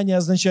 Покаяние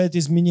означает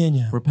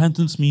изменение.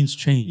 Repentance means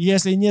change.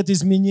 Если нет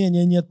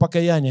изменения, нет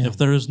покаяния. If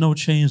there is no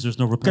change, there's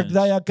no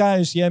Когда repentance. я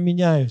каюсь, я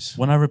меняюсь.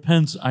 When I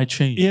repent, I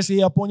change. Если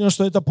я понял,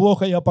 что это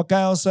плохо, я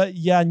покаялся,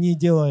 я не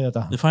делаю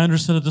это. If I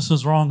understand that this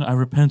is wrong, I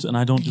repent and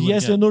I don't do it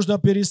Если again. нужно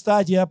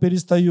перестать, я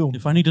перестаю.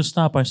 If I need to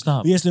stop, I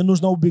stop. Если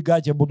нужно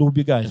убегать, я буду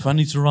убегать. If I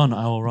need to run,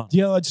 I will run.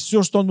 Делать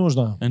все, что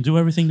нужно, And do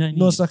everything that I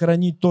но need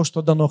сохранить то,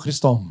 что дано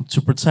Христом.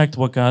 to protect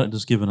what God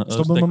has given us,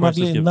 Чтобы that мы Christ has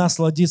могли given,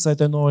 насладиться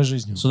этой новой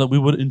жизнью. so that we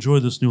would enjoy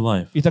this new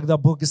life. И тогда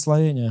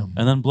благословение,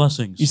 And then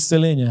blessings,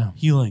 исцеление,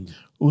 healing,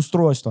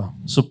 устройство,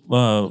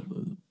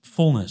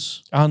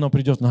 fullness оно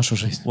придет в нашу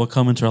жизнь. will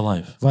come into our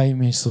life. Во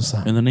имя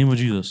Иисуса. In the name of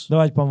Jesus,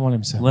 Давайте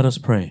помолимся. let us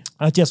pray.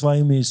 Отец, во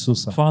имя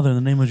Иисуса, Father, in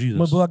the name of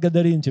мы Jesus,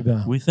 благодарим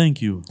Тебя, we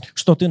thank you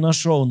что Ты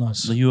нашел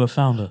нас, that you have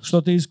found us,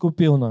 что Ты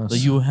искупил нас, that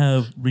you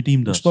have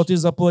redeemed us, что Ты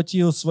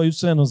заплатил свою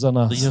цену за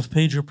нас, that you have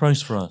paid your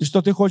price for и us,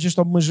 что Ты хочешь,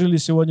 чтобы мы жили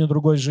сегодня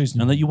другой and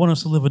жизнью. that you want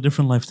us to live a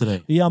different life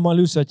today. И я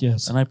молюсь,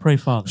 Отец, And I pray,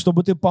 Father,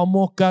 чтобы Ты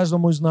помог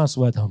каждому из нас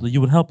в этом, that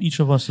you would help each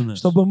of us in this,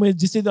 чтобы мы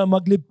действительно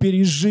могли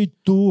пережить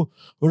ту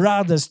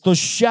радость, то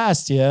счастье,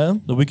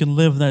 that we can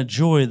live that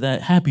joy,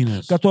 that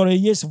happiness которое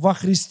есть во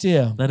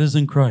Христе, that is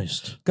in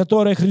Christ,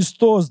 которое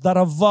Христос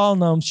даровал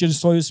нам через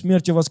свою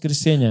смерть и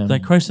воскресение,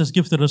 that Christ has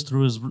gifted us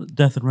through His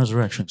death and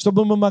resurrection,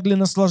 чтобы мы могли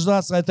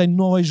наслаждаться этой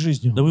новой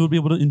жизнью that we would be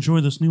able to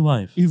enjoy this new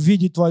life и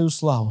видеть Твою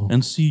славу.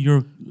 and see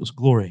your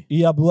glory. И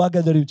я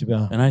благодарю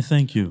Тебя, And I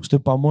thank you что Ты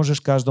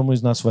поможешь каждому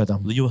из нас в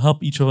этом. that you will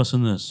help each of us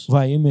in this.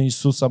 Во имя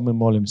Иисуса мы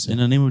молимся. In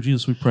the name of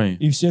Jesus we pray.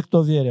 И все,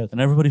 кто верят, And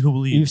everybody who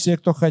и believes, все,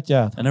 кто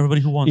хотят, and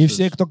everybody who wants и this,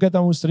 все, кто к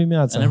этому and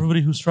стремятся,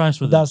 everybody who strives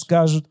for да this,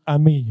 скажут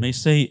аминь. may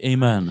say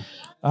amen.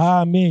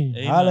 Аминь.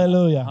 Amen.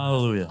 Аллилуйя.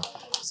 Hallelujah.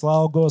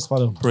 Слава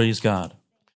Господу. Praise God.